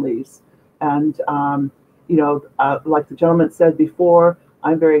families. And, you know, like the gentleman said before,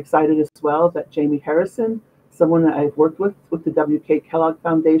 I'm very excited as well that Jamie Harrison, someone that I've worked with the W.K. Kellogg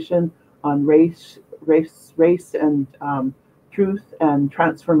Foundation on race and truth and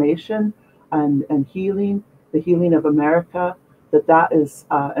transformation and healing, the healing of America, that is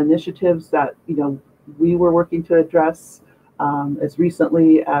initiatives that, you know, we were working to address as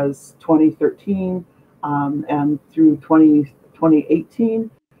recently as 2013 and through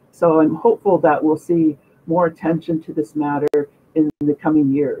 2018. So I'm hopeful that we'll see more attention to this matter in the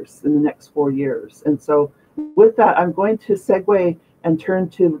coming years, in the next 4 years. And so with that, I'm going to segue and turn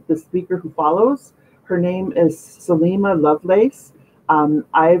to the speaker who follows. Her name is Salima Lovelace.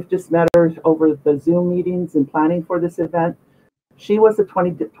 I've just met her over the Zoom meetings and planning for this event. She was a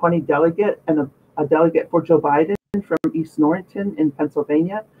 2020 delegate and a delegate for Joe Biden from East Norrington in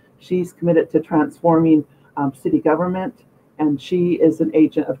Pennsylvania. She's committed to transforming city government, and she is an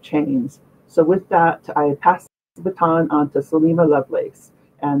agent of change. So with that, I pass the baton on to Salima Lovelace.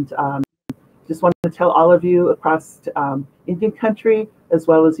 And just wanted to tell all of you across Indian country, as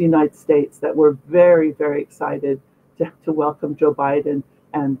well as the United States, that we're very, very excited to welcome Joe Biden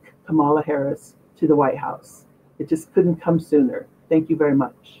and Kamala Harris to the White House. It just couldn't come sooner. Thank you very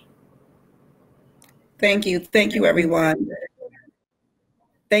much. Thank you. Thank you, everyone.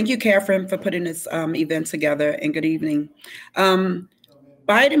 Thank you, Catherine, for putting this event together, and good evening.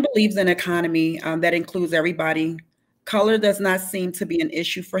 Biden believes in an economy that includes everybody. Color does not seem to be an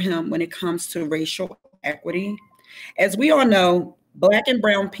issue for him when it comes to racial equity. As we all know, Black and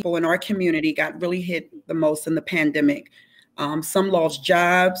brown people in our community got really hit the most in the pandemic. Some lost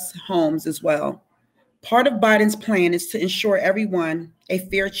jobs, homes as well. Part of Biden's plan is to ensure everyone a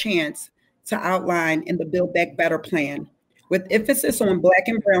fair chance to outline in the Build Back Better plan, with emphasis on Black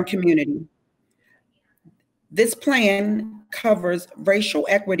and brown community. This plan covers racial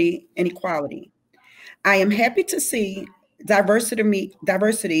equity and equality. I am happy to see diversity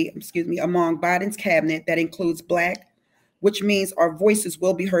among Biden's cabinet that includes Black, which means our voices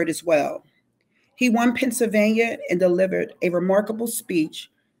will be heard as well. He won Pennsylvania and delivered a remarkable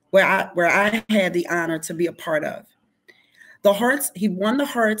speech where I had the honor to be a part of. He won the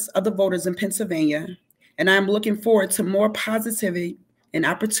hearts of the voters in Pennsylvania, and I'm looking forward to more positivity and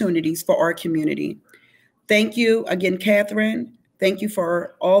opportunities for our community. Thank you again, Catherine. Thank you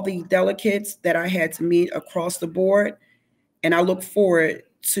for all the delegates that I had to meet across the board, and I look forward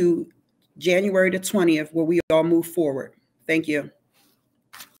to January the 20th, where we all move forward. Thank you.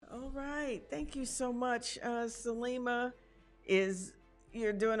 All right. Thank you so much. Salima,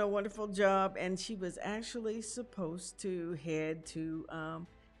 you're doing a wonderful job, and she was actually supposed to head to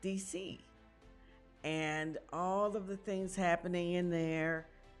DC, and all of the things happening in there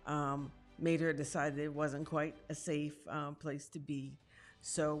made her decide that it wasn't quite a safe place to be.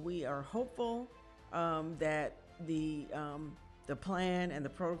 So we are hopeful that the plan and the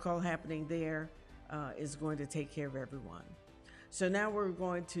protocol happening there is going to take care of everyone. So now we're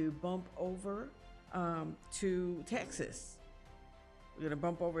going to bump over to Texas. We're going to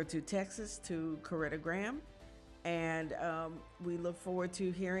bump over to Texas to Coretta Graham, and we look forward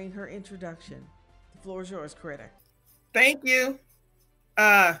to hearing her introduction. The floor is yours, Coretta. Thank you,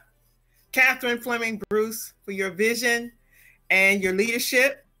 Catherine Fleming Bruce, for your vision and your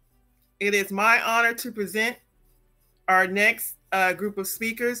leadership. It is my honor to present our next group of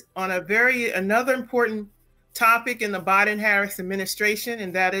speakers on another important topic in the Biden-Harris administration,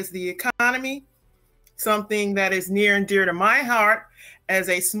 and that is the economy, something that is near and dear to my heart as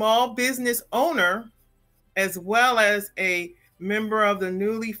a small business owner as well as a member of the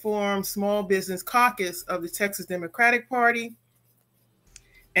newly formed Small Business Caucus of the Texas Democratic Party.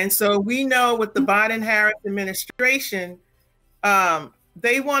 And so we know with the Biden-Harris administration,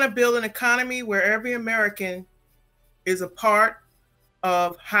 they want to build an economy where every American is a part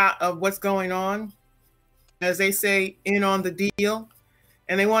of what's going on, as they say, in on the deal.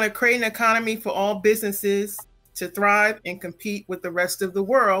 And they want to create an economy for all businesses to thrive and compete with the rest of the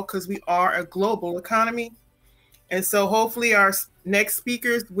world, because we are a global economy. And so hopefully our next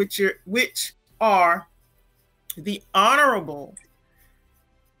speakers, which are the Honorable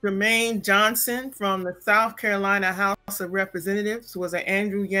Jermaine Johnson from the South Carolina House of Representatives, who was an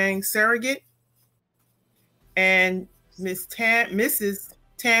Andrew Yang surrogate, and Mrs.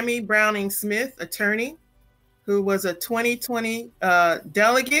 Tammy Browning Smith, attorney, who was a 2020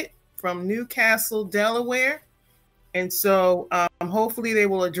 delegate from Newcastle, Delaware. And so hopefully they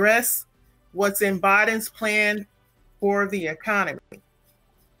will address what's in Biden's plan for the economy.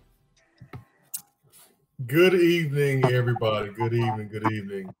 Good evening, everybody. Good evening. Good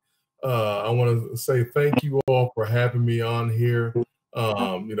evening. I want to say thank you all for having me on here.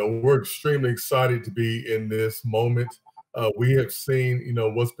 We're extremely excited to be in this moment. We have seen,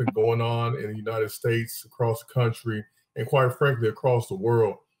 what's been going on in the United States, across the country, and quite frankly, across the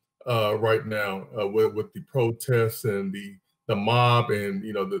world right now with the protests and the mob and,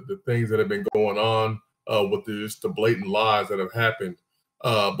 the things that have been going on with the blatant lies that have happened.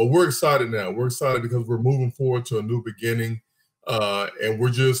 But we're excited now. We're excited because we're moving forward to a new beginning. And we're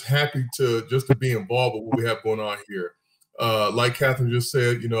just happy to be involved with what we have going on here. Like Catherine just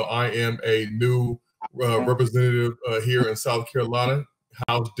said, I am a new representative here in South Carolina,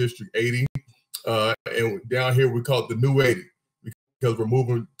 House District 80. And down here, we call it the New 80 because we're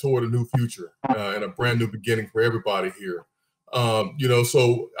moving toward a new future and a brand new beginning for everybody here.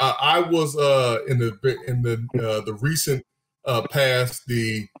 So I was in the recent past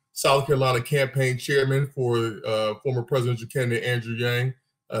the South Carolina campaign chairman for former presidential candidate Andrew Yang.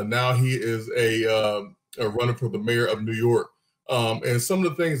 Now he is a runner for the mayor of New York. And some of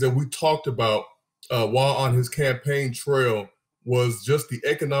the things that we talked about while on his campaign trail was just the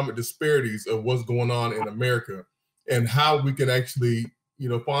economic disparities of what's going on in America and how we can actually,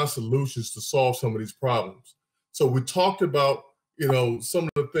 find solutions to solve some of these problems. So we talked about, some of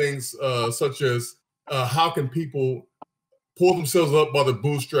the things such as how can people pull themselves up by the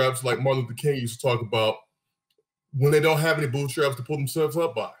bootstraps, like Martin Luther King used to talk about, when they don't have any bootstraps to pull themselves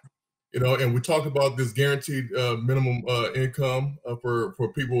up by. And we talked about this guaranteed minimum income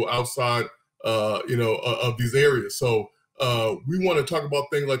for people outside, of these areas. So we want to talk about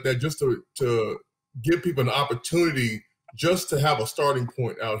things like that just to give people an opportunity just to have a starting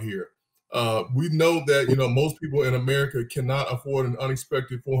point out here. We know that, most people in America cannot afford an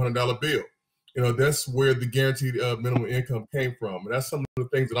unexpected $400 bill. That's where the guaranteed minimum income came from. And that's some of the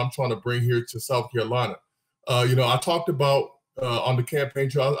things that I'm trying to bring here to South Carolina. I talked about on the campaign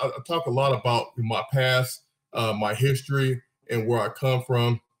trail, I talk a lot about my past, my history, and where I come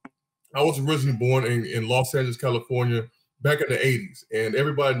from. I was originally born in Los Angeles, California, back in the 80s. And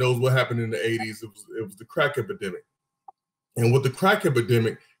everybody knows what happened in the 80s. It was the crack epidemic. And with the crack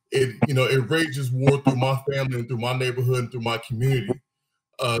epidemic, it rages war through my family and through my neighborhood and through my community.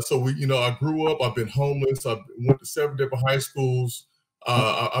 So I grew up. I've been homeless. I went to 7 different high schools.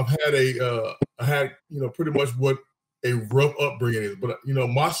 I had pretty much what a rough upbringing is. But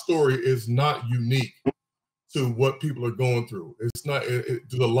my story is not unique to what people are going through. It's not.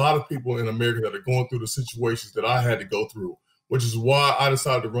 There's a lot of people in America that are going through the situations that I had to go through, which is why I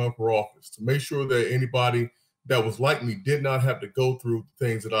decided to run for office, to make sure that anybody that was like me did not have to go through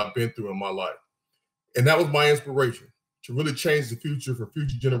things that I've been through in my life. And that was my inspiration, to really change the future for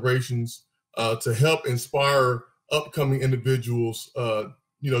future generations, to help inspire upcoming individuals, to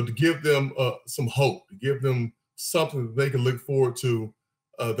give them some hope, to give them something that they can look forward to,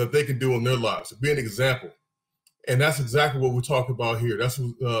 that they can do in their lives, to be an example. And that's exactly what we're talking about here. That's, a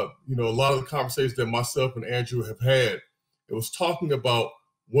lot of the conversations that myself and Andrew have had. It was talking about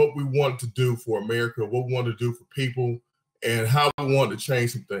what we want to do for America, what we want to do for people, and how we want to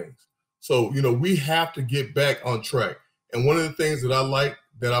change some things. So, we have to get back on track. And one of the things that I like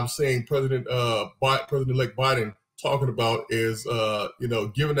that I'm seeing President-elect Biden talking about is,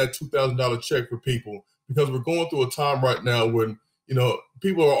 giving that $2,000 check for people, because we're going through a time right now when,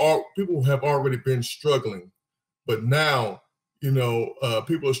 people have already been struggling, but now,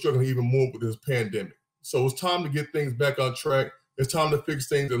 people are struggling even more with this pandemic. So it's time to get things back on track. It's time to fix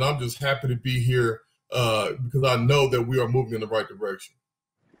things, and I'm just happy to be here because I know that we are moving in the right direction.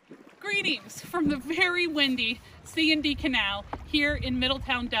 Greetings from the very windy C&D Canal here in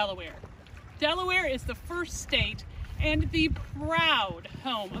Middletown, Delaware. Delaware is the first state and the proud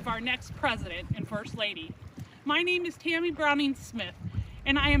home of our next president and first lady. My name is Tammy Browning Smith,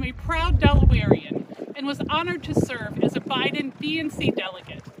 and I am a proud Delawarean and was honored to serve as a Biden DNC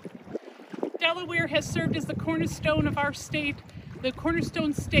delegate. Delaware has served as the cornerstone of our state, the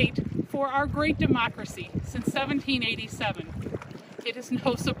cornerstone state for our great democracy since 1787. It is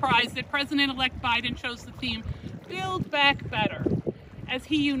no surprise that President-elect Biden chose the theme, Build Back Better, as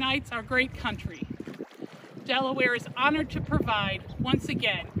he unites our great country. Delaware is honored to provide, once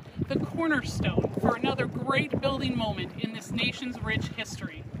again, the cornerstone for another great building moment in this nation's rich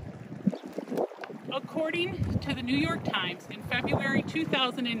history. According to the New York Times in February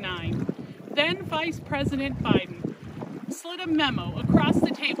 2009, then Vice President Biden slid a memo across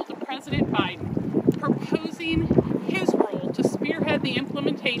the table to President Biden proposing his role to spearhead the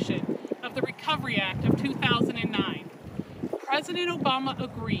implementation of the Recovery Act of 2009. President Obama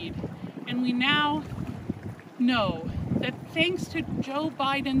agreed, and we now know that thanks to Joe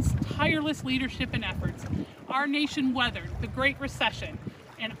Biden's tireless leadership and efforts, our nation weathered the Great Recession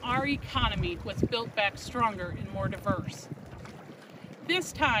and our economy was built back stronger and more diverse.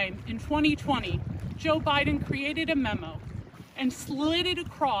 This time, in 2020, Joe Biden created a memo and slid it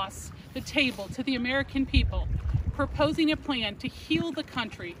across the table to the American people, proposing a plan to heal the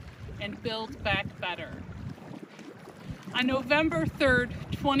country and build back better. On November 3rd,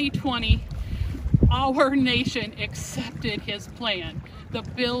 2020, our nation accepted his plan, the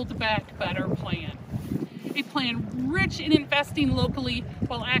Build Back Better plan. A plan rich in investing locally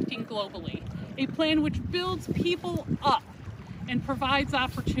while acting globally. A plan which builds people up and provides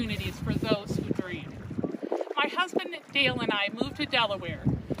opportunities for those who dream. My husband Dale and I moved to Delaware.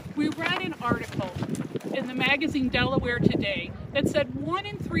 We read an article in the magazine Delaware Today that said 1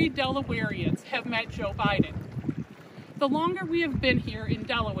 in 3 Delawareans have met Joe Biden. The longer we have been here in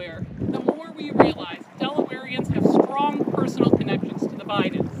Delaware, the more we realize Delawareans have strong personal connections to the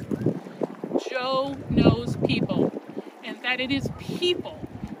Bidens. Joe knows people, and that it is people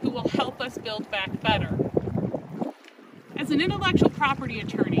who will help us build back better. As an intellectual property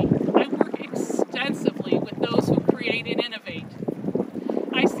attorney, I work extensively with those who create and innovate.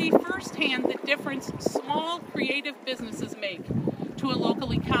 I see firsthand the difference small creative businesses make to a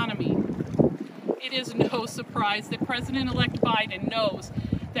local economy. It is no surprise that President-elect Biden knows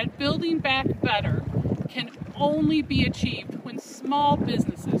that building back better can only be achieved when small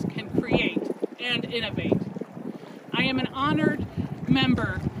businesses can create and innovate. I am an honored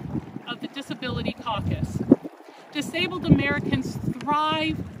member of the Disability Caucus. Disabled Americans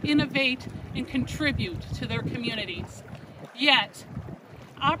thrive, innovate, and contribute to their communities. Yet,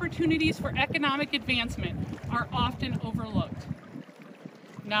 opportunities for economic advancement are often overlooked.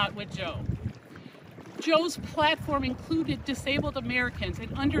 Not with Joe. Joe's platform included disabled Americans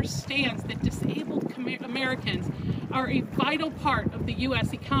and understands that disabled Americans are a vital part of the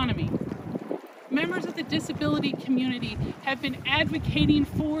U.S. economy. Members of the disability community have been advocating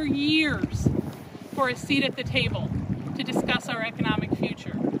for years for a seat at the table to discuss our economic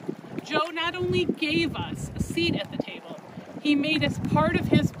future. Joe not only gave us a seat at the table, he made us part of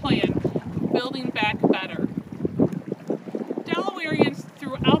his plan of building back better. Delawareans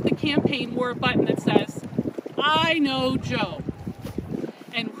throughout the campaign wore a button that says, "I know Joe."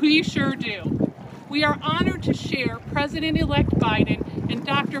 And we sure do. We are honored to share President-elect Biden and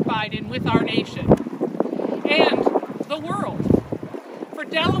Dr. Biden with our nation and the world. For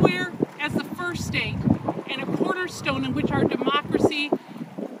Delaware, as the first state and a cornerstone in which our democracy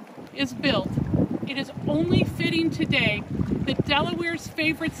is built, it is only fitting today that Delaware's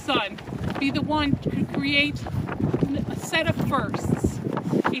favorite son be the one to create a set of firsts,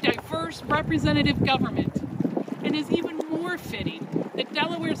 a diverse representative government, and is even more fitting that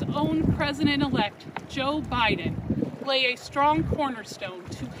Delaware's own President-elect Joe Biden lay a strong cornerstone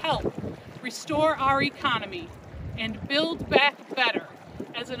to help restore our economy and build back better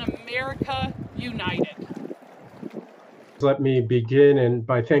as an America united. Let me begin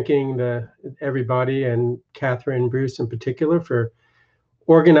by thanking everybody and Catherine Bruce in particular for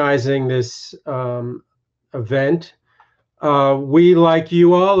organizing this event. We, like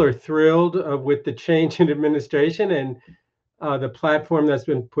you all, are thrilled with the change in administration and the platform that's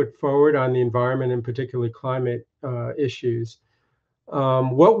been put forward on the environment and particularly climate issues.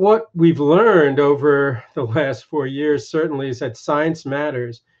 What we've learned over the last 4 years certainly is that science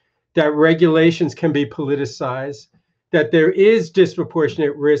matters, that regulations can be politicized, that there is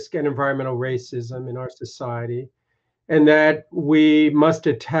disproportionate risk and environmental racism in our society, and that we must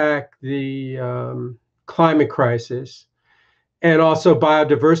attack the climate crisis and also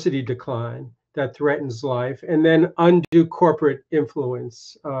biodiversity decline that threatens life, and then undo corporate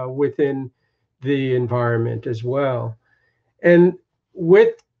influence within the environment as well. And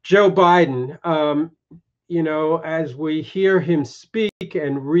with Joe Biden, you know, as we hear him speak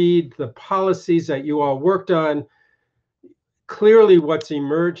and read the policies that you all worked on, clearly what's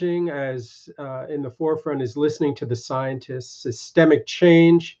emerging as in the forefront is listening to the scientists, systemic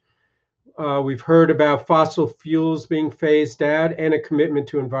change. We've heard about fossil fuels being phased out and a commitment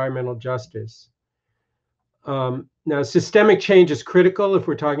to environmental justice. Now, systemic change is critical if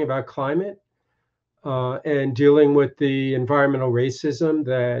we're talking about climate and dealing with the environmental racism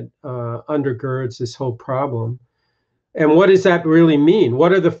that undergirds this whole problem. And what does that really mean?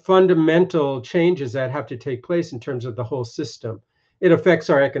 What are the fundamental changes that have to take place in terms of the whole system? It affects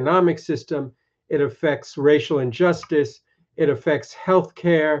our economic system. It affects racial injustice. It affects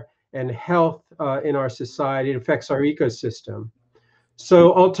healthcare and health in our society. It affects our ecosystem.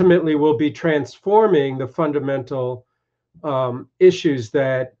 So ultimately, we'll be transforming the fundamental issues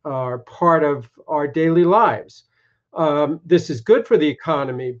that are part of our daily lives. This is good for the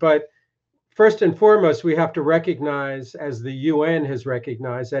economy, but first and foremost, we have to recognize, as the UN has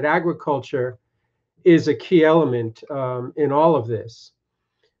recognized, that agriculture is a key element in all of this,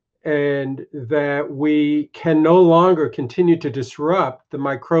 and that we can no longer continue to disrupt the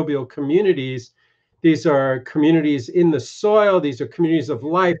microbial communities. These are communities in the soil. These are communities of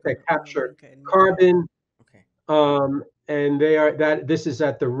life that capture carbon, and this is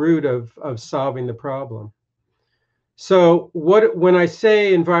at the root of solving the problem. So when I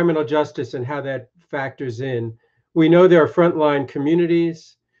say environmental justice and how that factors in, we know there are frontline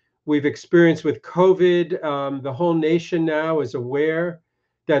communities. We've experienced with COVID, the whole nation now is aware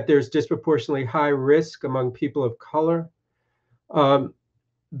that there's disproportionately high risk among people of color.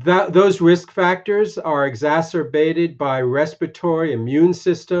 Those risk factors are exacerbated by respiratory, immune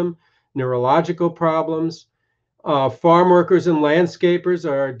system, neurological problems. Farm workers and landscapers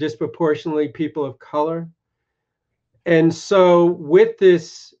are disproportionately people of color. And so with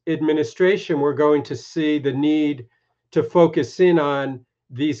this administration, we're going to see the need to focus in on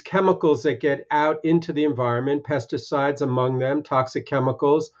these chemicals that get out into the environment, pesticides among them, toxic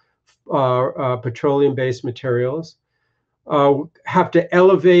chemicals, petroleum-based materials. Have to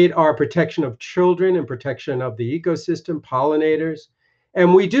elevate our protection of children and protection of the ecosystem, pollinators.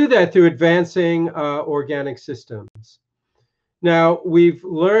 And we do that through advancing organic systems. Now, we've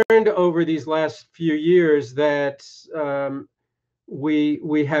learned over these last few years that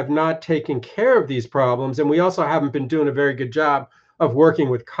we have not taken care of these problems, and we also haven't been doing a very good job of working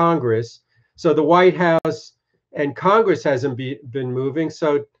with Congress. So the White House and Congress hasn't been moving.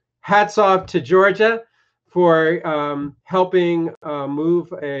 So hats off to Georgia for helping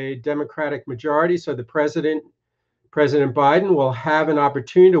move a Democratic majority. So the President Biden will have an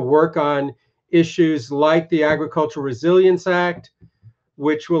opportunity to work on issues like the Agricultural Resilience Act,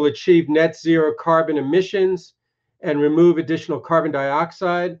 which will achieve net zero carbon emissions and remove additional carbon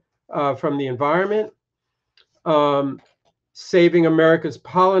dioxide from the environment. Saving America's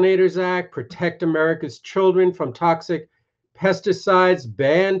Pollinators Act, protect America's children from toxic pesticides,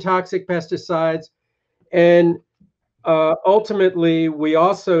 ban toxic pesticides. And ultimately, we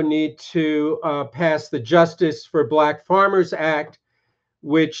also need to pass the Justice for Black Farmers Act,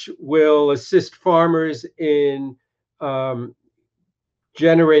 which will assist farmers in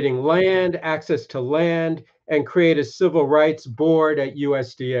generating land, access to land, and create a civil rights board at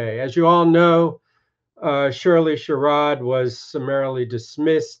USDA. As you all know, Shirley Sherrod was summarily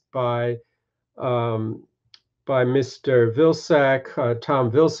dismissed by Mr. Vilsack,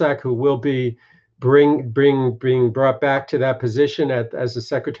 Tom Vilsack, who will be being brought back to that position as the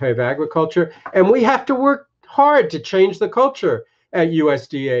Secretary of Agriculture. And we have to work hard to change the culture at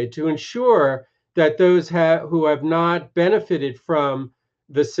USDA to ensure that those who have not benefited from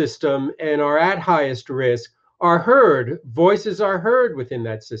the system and are at highest risk are heard. Voices are heard within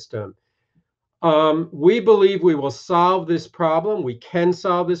that system. We believe we will solve this problem. We can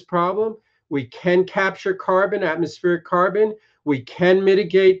solve this problem. We can capture carbon, atmospheric carbon. We can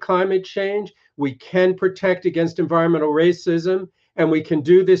mitigate climate change. We can protect against environmental racism. And we can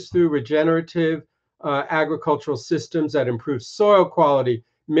do this through regenerative agricultural systems that improve soil quality,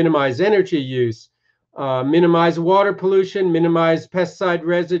 minimize energy use, minimize water pollution, minimize pesticide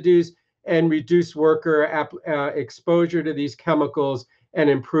residues, and reduce worker exposure to these chemicals and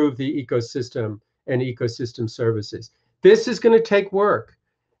improve the ecosystem and ecosystem services. This is going to take work.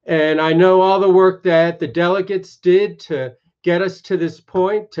 And I know all the work that the delegates did to get us to this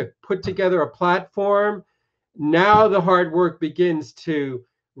point, to put together a platform. Now the hard work begins to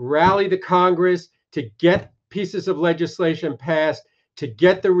rally the Congress, to get pieces of legislation passed, to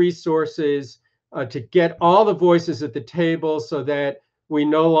get the resources, to get all the voices at the table so that we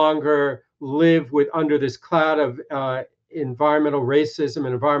no longer live under this cloud of environmental racism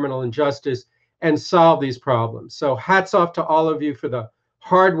and environmental injustice and solve these problems. So hats off to all of you for the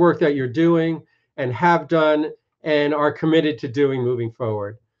hard work that you're doing and have done and are committed to doing moving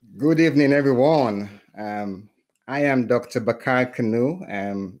forward. Good evening, everyone. I am Dr. Bakar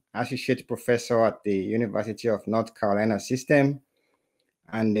Kanu, Associate Professor at the University of North Carolina System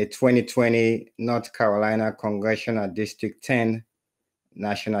and the 2020 North Carolina Congressional District 10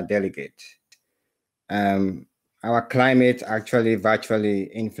 National Delegate. Our climate actually virtually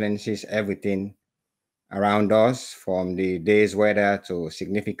influences everything around us, from the day's weather to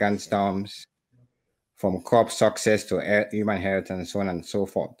significant storms, from crop success to human health, and so on and so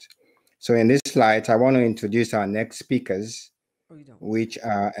forth. So in this slide, I want to introduce our next speakers, which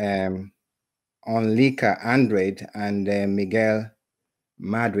are Enrique Andrade and Miguel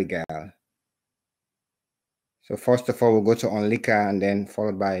Madrigal. So first of all, we'll go to Enrique and then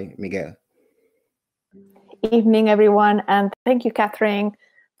followed by Miguel. Evening, everyone, and thank you, Catherine,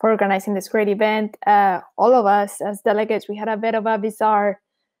 for organizing this great event. All of us as delegates, we had a bit of a bizarre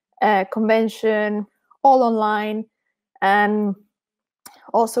convention, all online, and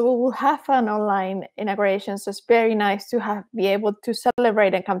also we will have an online inauguration, so it's very nice to be able to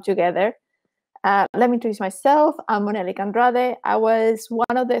celebrate and come together. Let me introduce myself. I'm Enrique Andrade. I was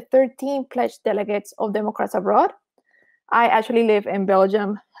one of the 13 pledged delegates of Democrats Abroad. I actually live in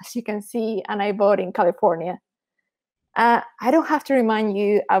Belgium, as you can see, and I vote in California. I don't have to remind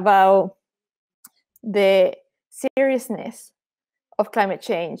you about the seriousness of climate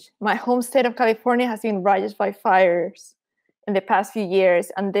change. My home state of California has been ravaged by fires in the past few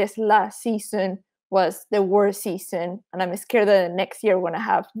years, and this last season was the worst season, and I'm scared that next year we're going to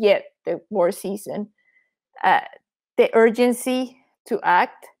have yet the worst season. The urgency to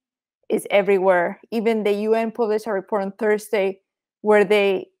act is everywhere. Even the UN published a report on Thursday where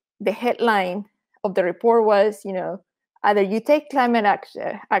the headline of the report was, either you take climate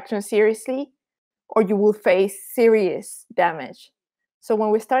action seriously or you will face serious damage. So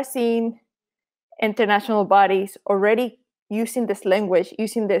when we start seeing international bodies already using this language,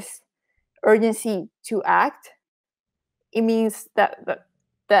 using this urgency to act, it means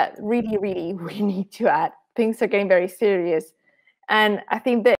that really, really, we need to act. Things are getting very serious. And I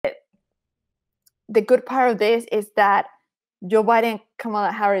think that the good part of this is that Joe Biden and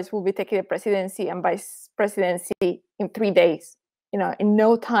Kamala Harris will be taking the presidency and vice presidency in 3 days. In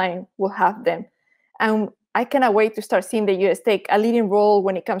no time we'll have them. And I cannot wait to start seeing the US take a leading role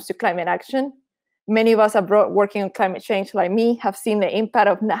when it comes to climate action. Many of us abroad working on climate change, like me, have seen the impact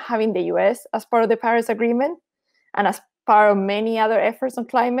of not having the US as part of the Paris Agreement and as part of many other efforts on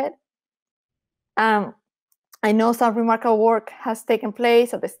climate. I know some remarkable work has taken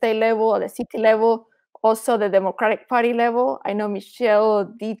place at the state level, at the city level, also the Democratic Party level. I know Michelle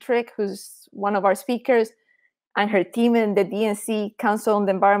Dietrich, who's one of our speakers, and her team in the DNC Council on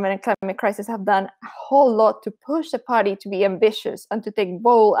the Environment and Climate Crisis have done a whole lot to push the party to be ambitious and to take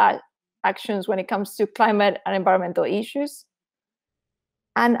bold actions when it comes to climate and environmental issues.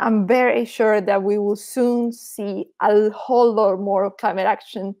 And I'm very sure that we will soon see a whole lot more of climate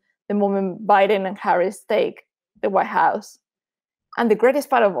action the moment Biden and Harris take the White House. And the greatest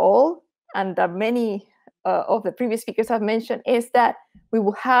part of all, and that many of the previous speakers have mentioned, is that we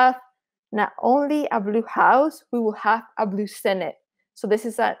will have not only a blue House, we will have a blue Senate. So this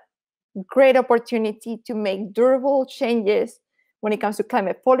is a great opportunity to make durable changes when it comes to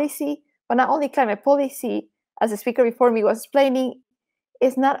climate policy, but not only climate policy, as the speaker before me was explaining,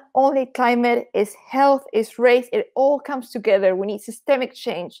 it's not only climate, it's health, it's race, it all comes together. We need systemic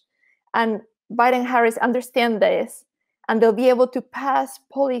change. And Biden and Harris understand this, and they'll be able to pass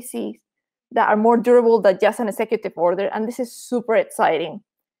policies that are more durable than just an executive order. And this is super exciting.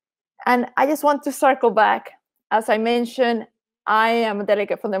 And I just want to circle back. As I mentioned, I am a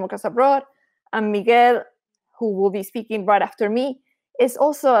delegate from Democrats Abroad, and Miguel, who will be speaking right after me, is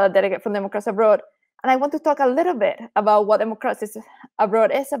also a delegate from Democrats Abroad. And I want to talk a little bit about what Democrats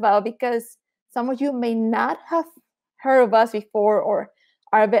Abroad is about, because some of you may not have heard of us before or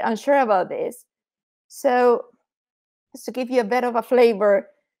are a bit unsure about this. So just to give you a bit of a flavor,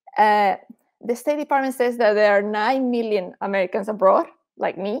 the State Department says that there are 9 million Americans abroad,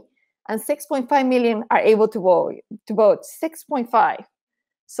 like me, and 6.5 million are able to vote, 6.5.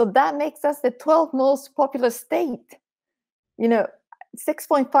 So that makes us the 12th most populous state.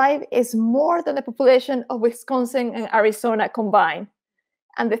 6.5 is more than the population of Wisconsin and Arizona combined.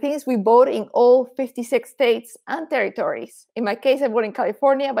 And the thing is, we vote in all 56 states and territories. In my case, I vote in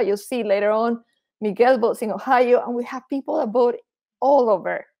California, but you'll see later on, Miguel votes in Ohio, and we have people that vote all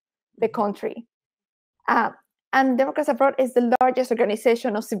over the country. And Democrats Abroad is the largest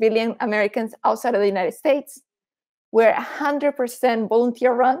organization of civilian Americans outside of the United States. We're 100%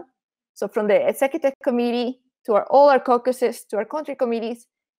 volunteer run. So from the executive committee to all our caucuses to our country committees,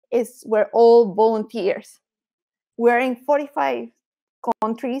 we're all volunteers. We're in 45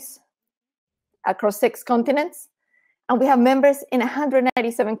 countries across 6 continents, and we have members in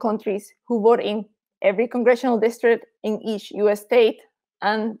 197 countries who vote in every congressional district in each US state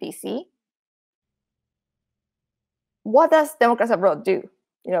and DC. What does Democrats Abroad do?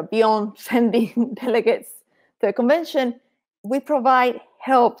 Beyond sending delegates to the convention, we provide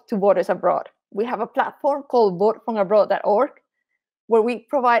help to voters abroad. We have a platform called votefromabroad.org, where we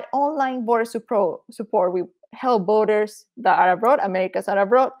provide online voter support. We help voters that are abroad, Americans that are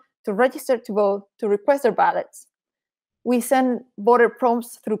abroad, to register to vote, to request their ballots. We send voter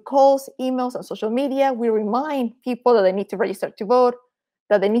prompts through calls, emails, and social media. We remind people that they need to register to vote,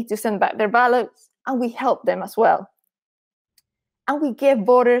 that they need to send back their ballots, and we help them as well. And we give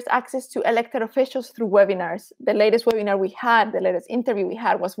voters access to elected officials through webinars. The latest webinar we had, the latest interview we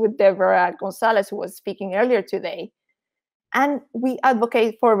had was with Deborah Gonzalez, who was speaking earlier today. And we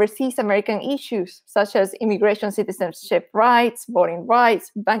advocate for overseas American issues, such as immigration, citizenship rights, voting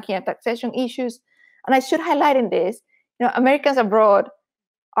rights, banking and taxation issues. And I should highlight in this, Americans abroad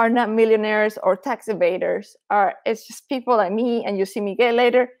are not millionaires or tax evaders. It's just people like me, and you see Miguel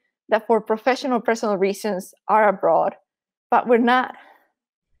later, that for professional, personal reasons are abroad. But we're not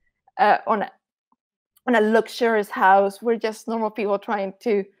on a luxurious house. We're just normal people trying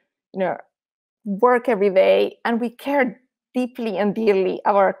to, work every day, and we care deeply and dearly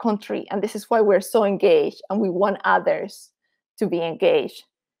about our country, and this is why we're so engaged, and we want others to be engaged.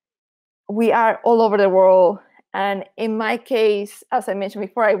 We are all over the world, and in my case, as I mentioned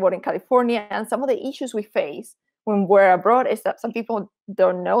before, I vote in California, and some of the issues we face when we're abroad is that some people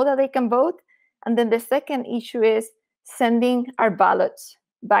don't know that they can vote, and then the second issue is sending our ballots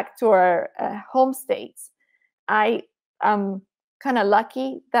back to our home states. I am kind of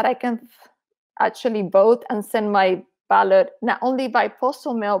lucky that I can actually vote and send my ballot not only by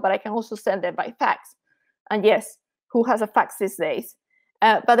postal mail, but I can also send it by fax. And yes, who has a fax these days?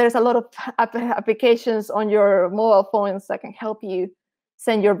 But there's a lot of applications on your mobile phones that can help you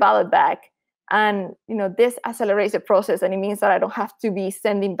send your ballot back. And this accelerates the process, and it means that I don't have to be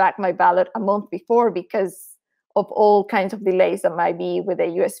sending back my ballot a month before because of all kinds of delays that might be with the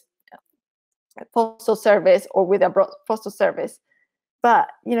U.S. Postal Service or with a postal service. But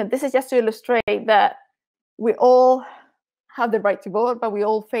this is just to illustrate that we all have the right to vote, but we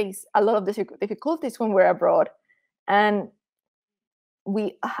all face a lot of difficulties when we're abroad. And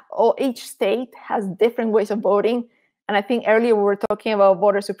each state has different ways of voting. And I think earlier we were talking about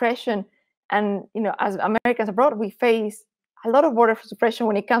voter suppression. And as Americans abroad, we face a lot of voter suppression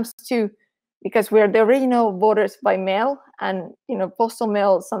when it comes to, because we're the original voters by mail, and postal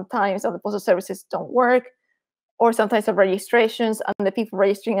mail sometimes, and the postal services don't work, or sometimes the registrations and the people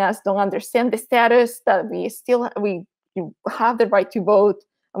registering us don't understand the status that we have the right to vote,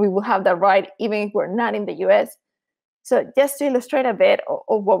 and we will have that right even if we're not in the US. So just to illustrate a bit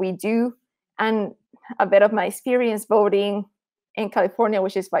of what we do and a bit of my experience voting in California,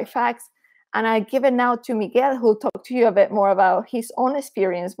 which is by fax, and I give it now to Miguel, who'll talk to you a bit more about his own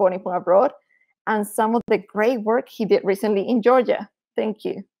experience voting from abroad and some of the great work he did recently in Georgia. Thank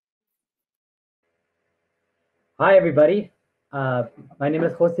you. Hi, everybody. My name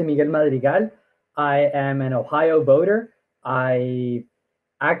is Jose Miguel Madrigal. I am an Ohio voter. I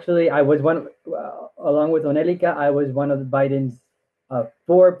was one, along with Onelica, I was one of Biden's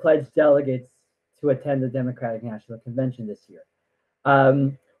 4 pledged delegates to attend the Democratic National Convention this year.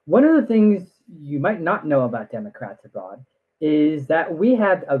 One of the things you might not know about Democrats abroad is that we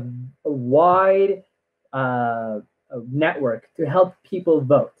have a wide network to help people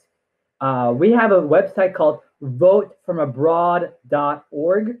vote. We have a website called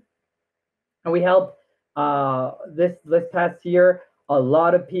votefromabroad.org, and we helped this past year a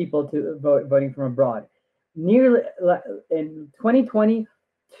lot of people to voting from abroad. Nearly in 2020,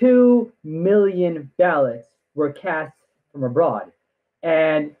 2 million ballots were cast from abroad,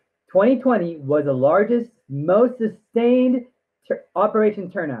 and 2020 was the largest, most sustained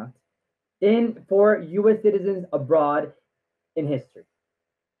operation turnout for U.S. citizens abroad in history.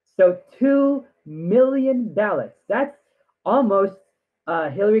 So 2 million ballots. That's almost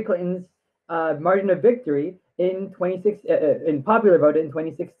Hillary Clinton's margin of victory in popular vote in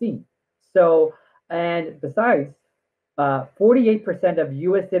 2016. So, and besides, 48% of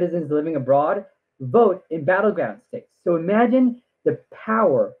U.S. citizens living abroad vote in battleground states. So imagine the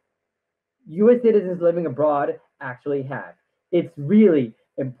power U.S. citizens living abroad actually have. It's really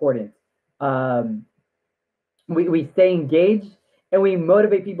important. One we stay engaged, and we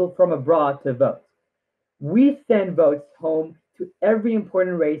motivate people from abroad to vote. We send votes home to every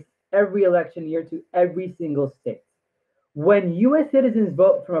important race, every election year, to every single state. When U.S. citizens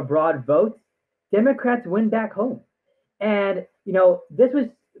vote from abroad vote, Democrats win back home. And this was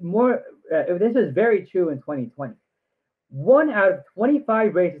very true in 2020. 1 out of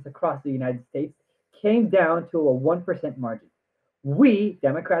 25 races across the United States came down to a 1% margin. We,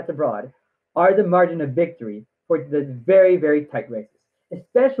 Democrats abroad, are the margin of victory for the very, very tight races,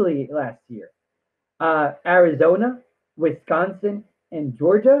 especially last year. Arizona, Wisconsin, and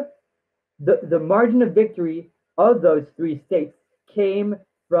Georgia, the margin of victory of those 3 states came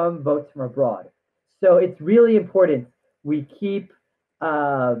from votes from abroad. So it's really important we keep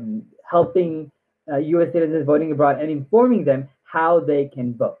helping U.S. citizens voting abroad and informing them how they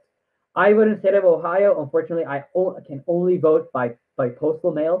can vote. I vote in the state of Ohio. Unfortunately, I can only vote by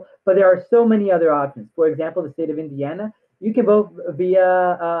postal mail, but there are so many other options. For example, the state of Indiana, you can vote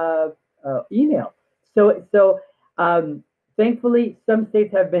via email. So thankfully, some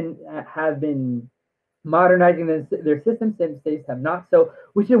states have been modernizing their systems, some states have not. So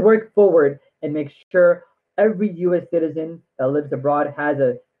we should work forward and make sure every U.S. citizen that lives abroad has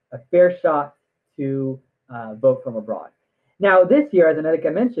a fair shot to vote from abroad. Now, this year, as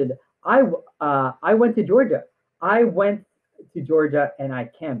Annalika mentioned, I went to Georgia. I went to Georgia and I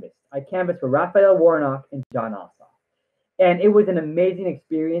canvassed. I canvassed for Raphael Warnock and Jon Ossoff. And it was an amazing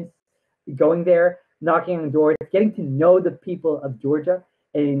experience going there, knocking on doors, getting to know the people of Georgia.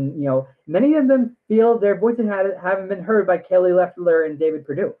 And, many of them feel their voices haven't been heard by Kelly Loeffler and David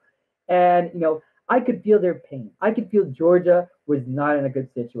Perdue. And, I could feel their pain. I could feel Georgia was not in a good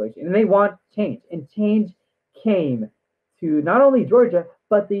situation. And they want change. And change came to not only Georgia,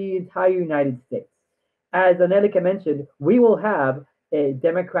 but the entire United States. As Annalika mentioned, we will have a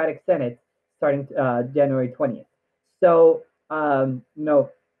Democratic Senate starting January 20th. So, now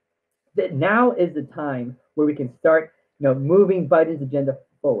is the time where we can start, moving Biden's agenda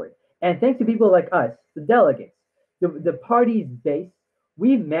forward. And thanks to people like us, the delegates, the party's base,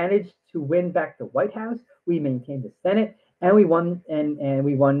 we've managed to win back the White House. We maintained the Senate, and we won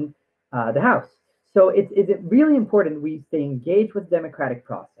the House. So it's really important we stay engaged with the democratic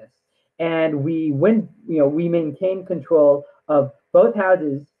process, and we win. We maintain control of both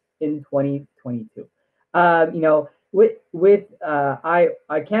houses in 2022. I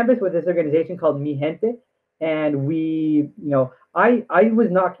canvassed with this organization called Mi Gente, and I was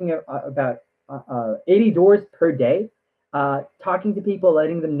knocking about 80 doors per day, talking to people,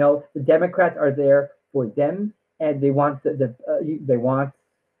 letting them know the Democrats are there for them, and they want they want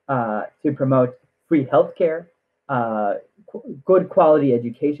to promote free healthcare, good quality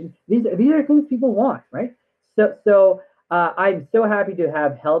education. These are things people want, right? So I'm so happy to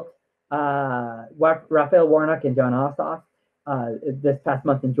have helped Raphael Warnock and Jon Ossoff this past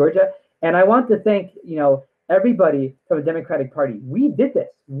month in Georgia, and I want to thank everybody from the Democratic Party. We did this.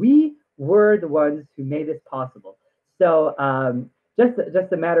 We were the ones who made this possible. So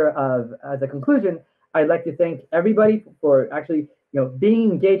just a matter of, as a conclusion, I'd like to thank everybody for actually being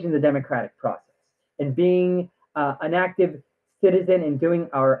engaged in the democratic process and being an active citizen and doing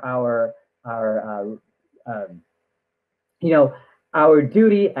our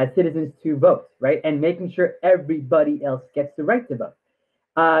duty as citizens to vote, right? And making sure everybody else gets the right to vote.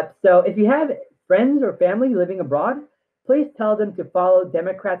 So if you have friends or family living abroad, please tell them to follow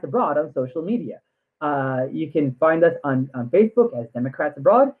Democrats Abroad on social media. You can find us on Facebook as Democrats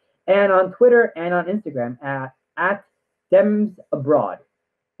Abroad, and on Twitter and on Instagram at Dems Abroad.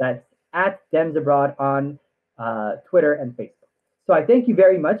 That's at Dems Abroad on Twitter and Facebook. So I thank you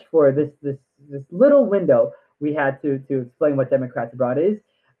very much for this little window we had to explain what Democrats Abroad is.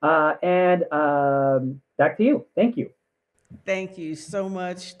 And back to you. Thank you. Thank you so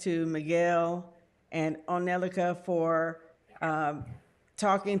much to Miguel and Annalika for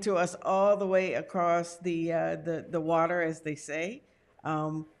talking to us all the way across the water, as they say.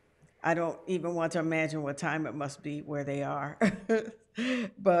 I don't even want to imagine what time it must be where they are,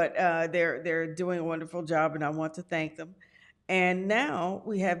 but they're doing a wonderful job, and I want to thank them. And now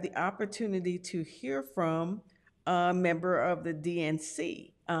we have the opportunity to hear from a member of the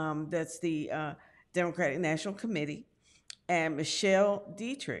DNC. That's the Democratic National Committee, and Michelle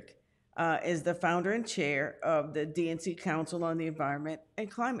Dietrich is the founder and chair of the DNC Council on the Environment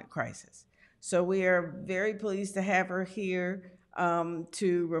and Climate Crisis. So we are very pleased to have her here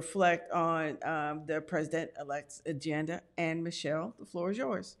to reflect on the president-elect's agenda. And Michelle, the floor is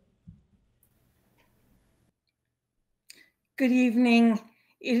yours. Good evening.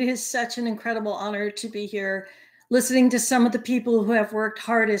 It is such an incredible honor to be here listening to some of the people who have worked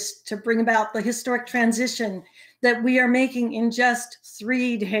hardest to bring about the historic transition that we are making in just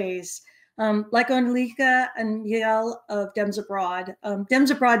 3 days. Like Onlika and Miguel of Dems Abroad.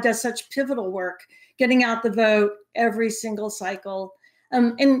 Dems Abroad does such pivotal work, getting out the vote every single cycle.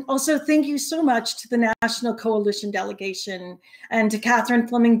 And also thank you so much to the National Coalition Delegation and to Catherine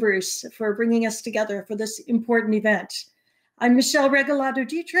Fleming Bruce for bringing us together for this important event. I'm Michelle Regalado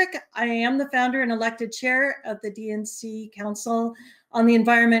Dietrich. I am the founder and elected chair of the DNC Council on the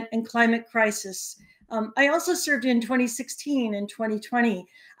Environment and Climate Crisis. I also served in 2016 and 2020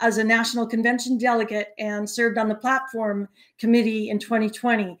 as a National Convention Delegate and served on the Platform Committee in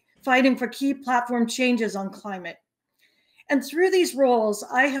 2020, fighting for key platform changes on climate. And through these roles,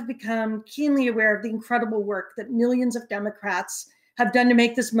 I have become keenly aware of the incredible work that millions of Democrats have done to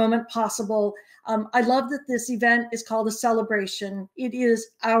make this moment possible. I love that this event is called a celebration. It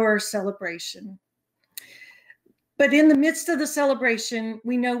is our celebration. But in the midst of the celebration,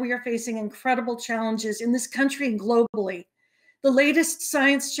 we know we are facing incredible challenges in this country and globally. The latest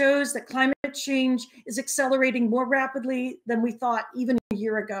science shows that climate change is accelerating more rapidly than we thought even a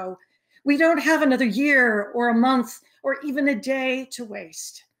year ago. We don't have another year or a month or even a day to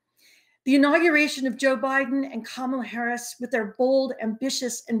waste. The inauguration of Joe Biden and Kamala Harris with their bold,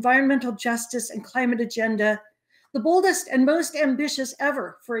 ambitious environmental justice and climate agenda, the boldest and most ambitious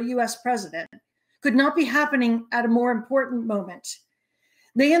ever for a US president, could not be happening at a more important moment.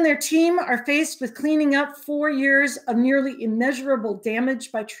 They and their team are faced with cleaning up 4 years of nearly immeasurable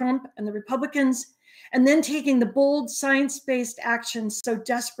damage by Trump and the Republicans, and then taking the bold science-based action so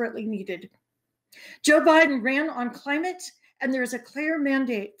desperately needed. Joe Biden ran on climate, and there is a clear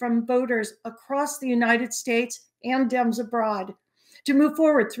mandate from voters across the United States and Dems abroad to move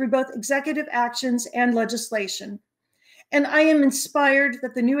forward through both executive actions and legislation. And I am inspired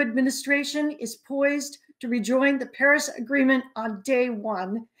that the new administration is poised to rejoin the Paris Agreement on day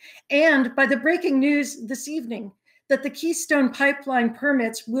one, and by the breaking news this evening that the Keystone Pipeline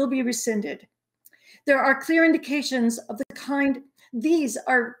permits will be rescinded. There are clear indications of the kind, these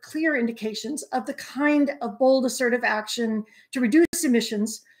are clear indications of the kind of bold assertive action to reduce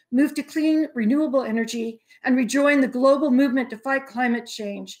emissions, move to clean, renewable energy, and rejoin the global movement to fight climate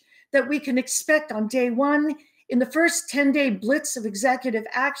change that we can expect on day one, in the first 10-day blitz of executive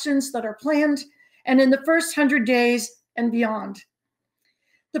actions that are planned, and in the first 100 days and beyond.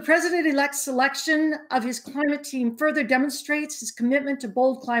 The president-elect's selection of his climate team further demonstrates his commitment to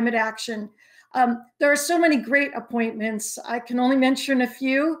bold climate action. There are so many great appointments. I can only mention a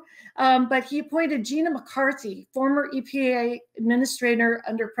few, but he appointed Gina McCarthy, former EPA administrator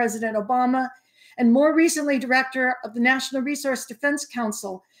under President Obama, and more recently, director of the National Resource Defense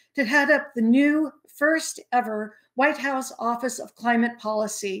Council, to head up the new first ever White House Office of Climate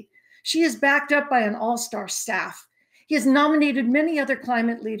Policy. She is backed up by an all-star staff. He has nominated many other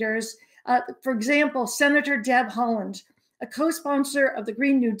climate leaders. For example, Senator Deb Haaland, a co-sponsor of the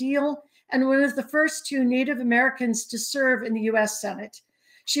Green New Deal and one of the first 2 Native Americans to serve in the US Senate.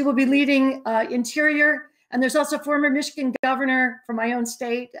 She will be leading Interior, and there's also former Michigan governor from my own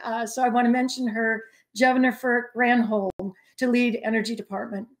state. So I want to mention her, Jennifer Granholm, to lead Energy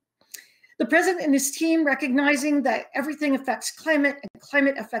Department. The president and his team, recognizing that everything affects climate and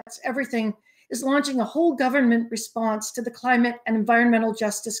climate affects everything, is launching a whole government response to the climate and environmental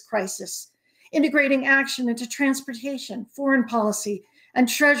justice crisis, integrating action into transportation, foreign policy, and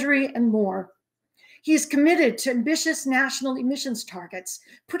treasury, and more. He is committed to ambitious national emissions targets,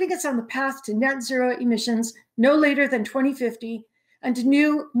 putting us on the path to net zero emissions no later than 2050, and to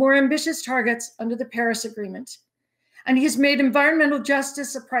new, more ambitious targets under the Paris Agreement. And he has made environmental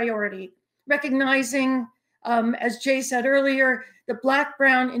justice a priority, recognizing, as Jay said earlier, that Black,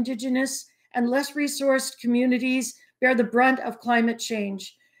 Brown, Indigenous, and less resourced communities bear the brunt of climate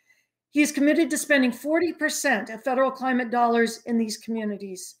change. He is committed to spending 40% of federal climate dollars in these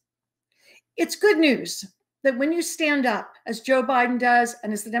communities. It's good news that when you stand up, as Joe Biden does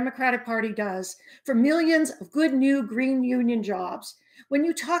and as the Democratic Party does, for millions of good new green union jobs, when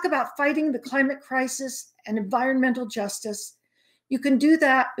you talk about fighting the climate crisis and environmental justice, you can do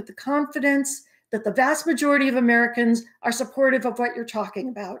that with the confidence that the vast majority of Americans are supportive of what you're talking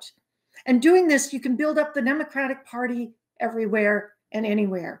about. And doing this, you can build up the Democratic Party everywhere and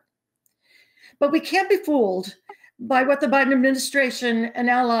anywhere. But we can't be fooled by what the Biden administration and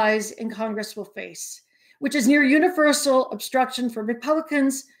allies in Congress will face, which is near universal obstruction from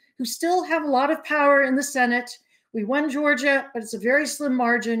Republicans who still have a lot of power in the Senate. We won Georgia, but it's a very slim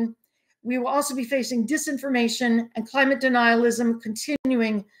margin. We will also be facing disinformation and climate denialism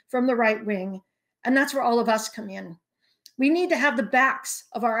continuing from the right wing. And that's where all of us come in. We need to have the backs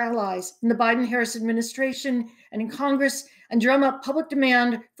of our allies in the Biden-Harris administration and in Congress and drum up public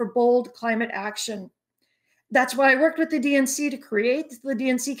demand for bold climate action. That's why I worked with the DNC to create the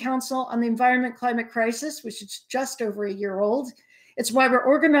DNC Council on the Environment Climate Crisis, which is just over a year old. It's why we're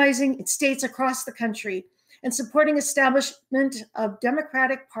organizing in states across the country and supporting establishment of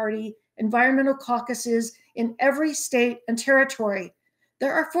Democratic Party environmental caucuses in every state and territory.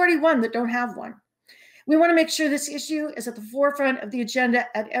 There are 41 that don't have one. We want to make sure this issue is at the forefront of the agenda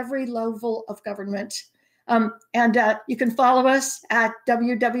at every level of government. You can follow us at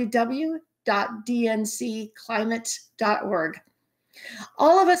www.dncclimate.org.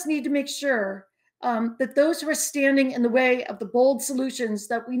 All of us need to make sure that those who are standing in the way of the bold solutions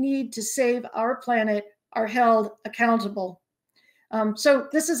that we need to save our planet are held accountable. So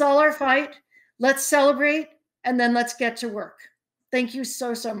this is all our fight. Let's celebrate, and then let's get to work. Thank you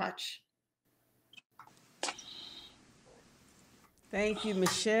so, so much. Thank you,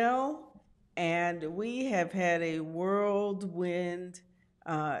 Michelle. And we have had a whirlwind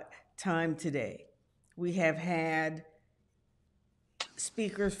time today. We have had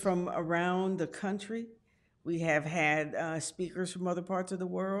speakers from around the country. We have had speakers from other parts of the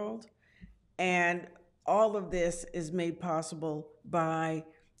world. And all of this is made possible by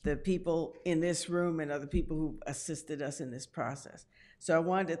the people in this room and other people who assisted us in this process. So I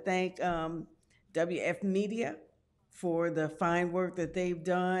wanted to thank WF Media for the fine work that they've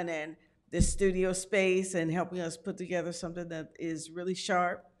done and this studio space and helping us put together something that is really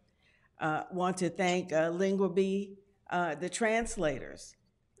sharp. Want to thank LinguaBee, the translators.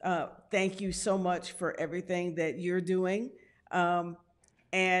 Thank you so much for everything that you're doing.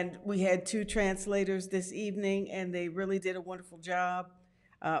 And we had 2 translators this evening, and they really did a wonderful job.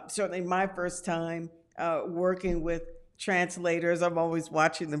 Certainly my first time working with translators. I'm always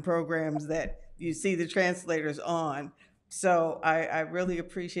watching the programs that you see the translators on. So I really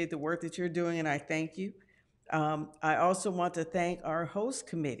appreciate the work that you're doing, and I thank you. I also want to thank our host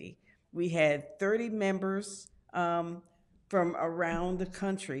committee. We had 30 members from around the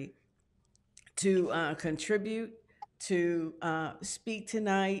country to contribute, to speak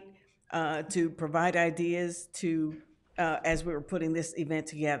tonight, to provide ideas to as we were putting this event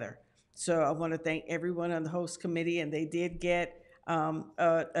together. So I want to thank everyone on the host committee, and they did get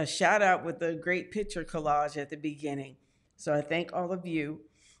a shout out with a great picture collage at the beginning. So I thank all of you.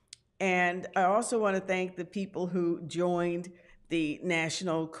 And I also want to thank the people who joined the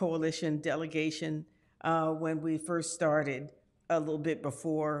National Coalition Delegation when we first started a little bit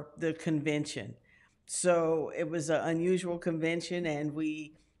before the convention. So it was an unusual convention, and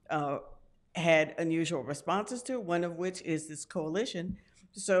we had unusual responses to it, one of which is this coalition.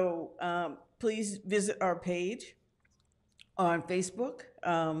 So please visit our page on Facebook.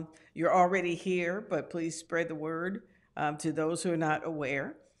 You're already here, but please spread the word to those who are not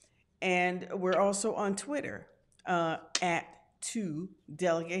aware. And we're also on Twitter at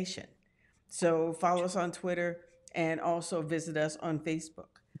 2Delegation. So follow us on Twitter and also visit us on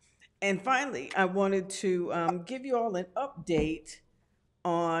Facebook. And finally, I wanted to give you all an update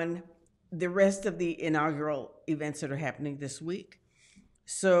on the rest of the inaugural events that are happening this week.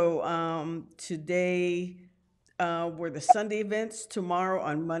 So today were the Sunday events. Tomorrow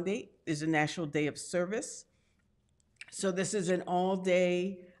on Monday is a National Day of Service. So this is an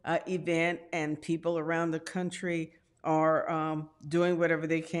all-day event, and people around the country are doing whatever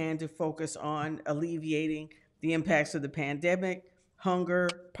they can to focus on alleviating the impacts of the pandemic, hunger,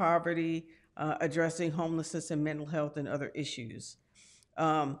 poverty, addressing homelessness and mental health and other issues.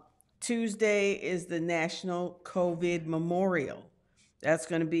 Tuesday is the National COVID Memorial. That's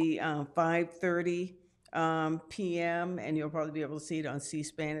going to be 5:30 p.m., and you'll probably be able to see it on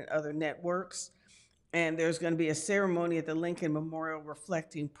C-SPAN and other networks. And there's going to be a ceremony at the Lincoln Memorial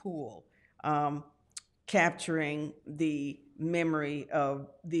Reflecting Pool, capturing the memory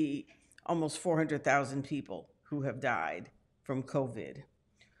of the almost 400,000 people who have died from COVID.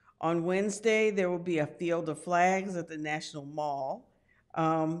 On Wednesday, there will be a field of flags at the National Mall.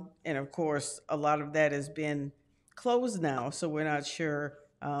 And of course, a lot of that has been closed now, so we're not sure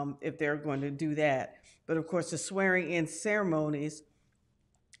if they're going to do that. But of course, the swearing-in ceremonies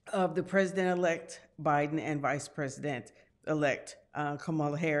of the President-elect Biden and Vice President-elect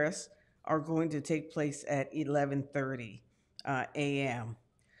Kamala Harris are going to take place at 11:30 a.m.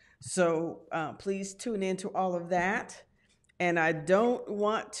 So please tune into all of that. And I don't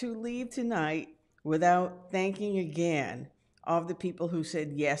want to leave tonight without thanking again all of the people who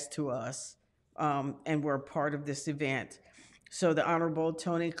said yes to us and were a part of this event. So the Honorable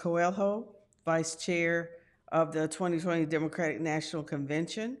Tony Coelho, Vice Chair of the 2020 Democratic National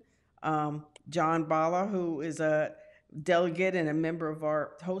Convention, John Bala, who is a delegate and a member of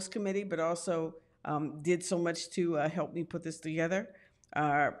our host committee, but also did so much to help me put this together.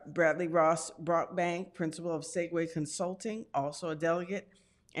 Bradley Ross Brockbank, principal of Segway Consulting, also a delegate,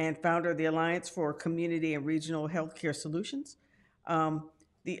 and founder of the Alliance for Community and Regional Healthcare Solutions.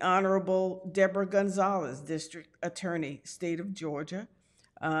 The Honorable Deborah Gonzalez, District Attorney, State of Georgia.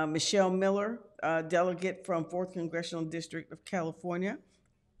 Michelle Miller, delegate from 4th Congressional District of California.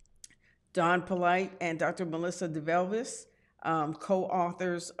 Don Polite and Dr. Melissa DeVelvis,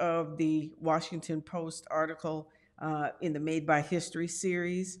 co-authors of the Washington Post article in the Made by History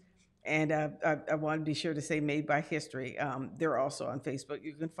series. And I want to be sure to say Made by History. They're also on Facebook.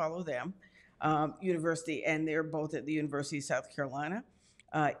 You can follow them. University, and they're both at the University of South Carolina.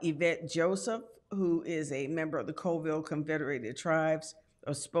 Yvette Joseph, who is a member of the Colville Confederated Tribes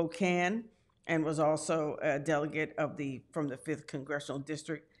of Spokane, and was also a delegate from the 5th Congressional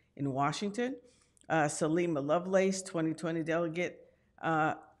District in Washington. Salima Lovelace, 2020 delegate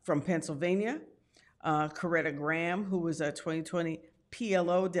from Pennsylvania. Coretta Graham, who was a 2020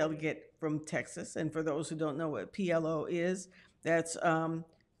 PLO delegate from Texas. And for those who don't know what PLO is, that's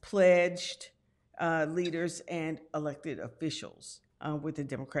pledged leaders and elected officials with the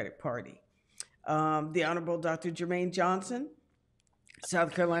Democratic Party. The Honorable Dr. Jermaine Johnson,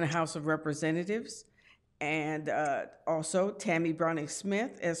 South Carolina House of Representatives, and also Tammy Browning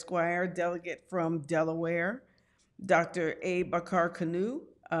Smith, Esquire, delegate from Delaware. Dr. A. Bakar Kanu,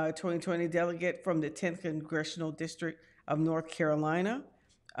 2020 delegate from the 10th Congressional District of North Carolina.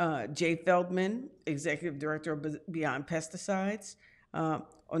 Jay Feldman, Executive Director of Beyond Pesticides.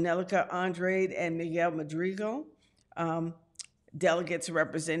 Onelika Andrade and Miguel Madrigal, delegates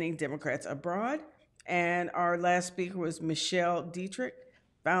representing Democrats abroad. And our last speaker was Michelle Dietrich,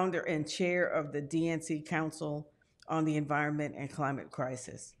 founder and chair of the DNC Council on the Environment and Climate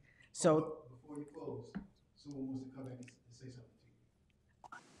Crisis. So before you close, someone wants to come back and say something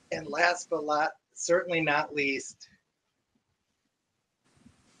to you. And last but certainly not least,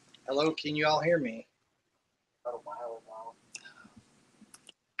 hello, can you all hear me?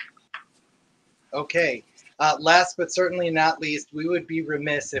 Okay. Last but certainly not least, we would be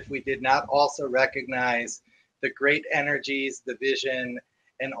remiss if we did not also recognize the great energies, the vision,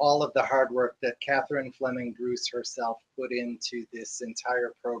 and all of the hard work that Catherine Fleming Bruce herself put into this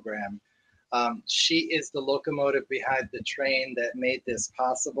entire program. She is the locomotive behind the train that made this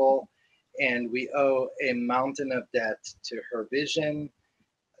possible, and we owe a mountain of debt to her vision,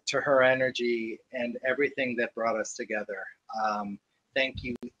 to her energy, and everything that brought us together. Thank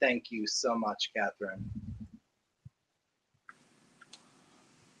you so much, Catherine.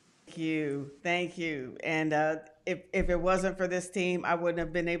 Thank you. And if it wasn't for this team, I wouldn't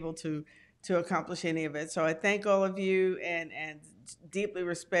have been able to accomplish any of it. So I thank all of you and deeply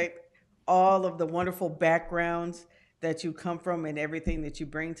respect all of the wonderful backgrounds that you come from and everything that you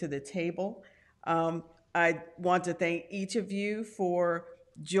bring to the table. I want to thank each of you for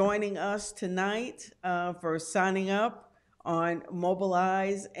joining us tonight, for signing up on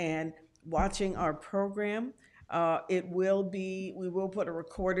Mobilize and watching our program. We will put a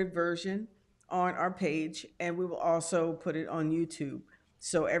recorded version on our page, and we will also put it on YouTube,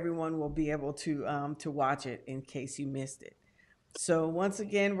 so everyone will be able to watch it in case you missed it. So once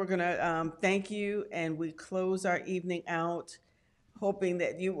again, we're gonna thank you, and we close our evening out, hoping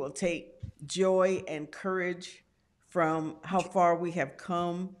that you will take joy and courage from how far we have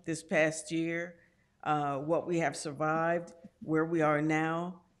come this past year, what we have survived, where we are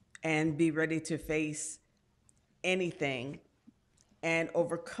now, and be ready to face anything and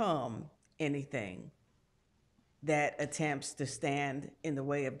overcome anything that attempts to stand in the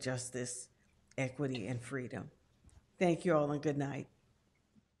way of justice, equity, and freedom. Thank you all, and good night.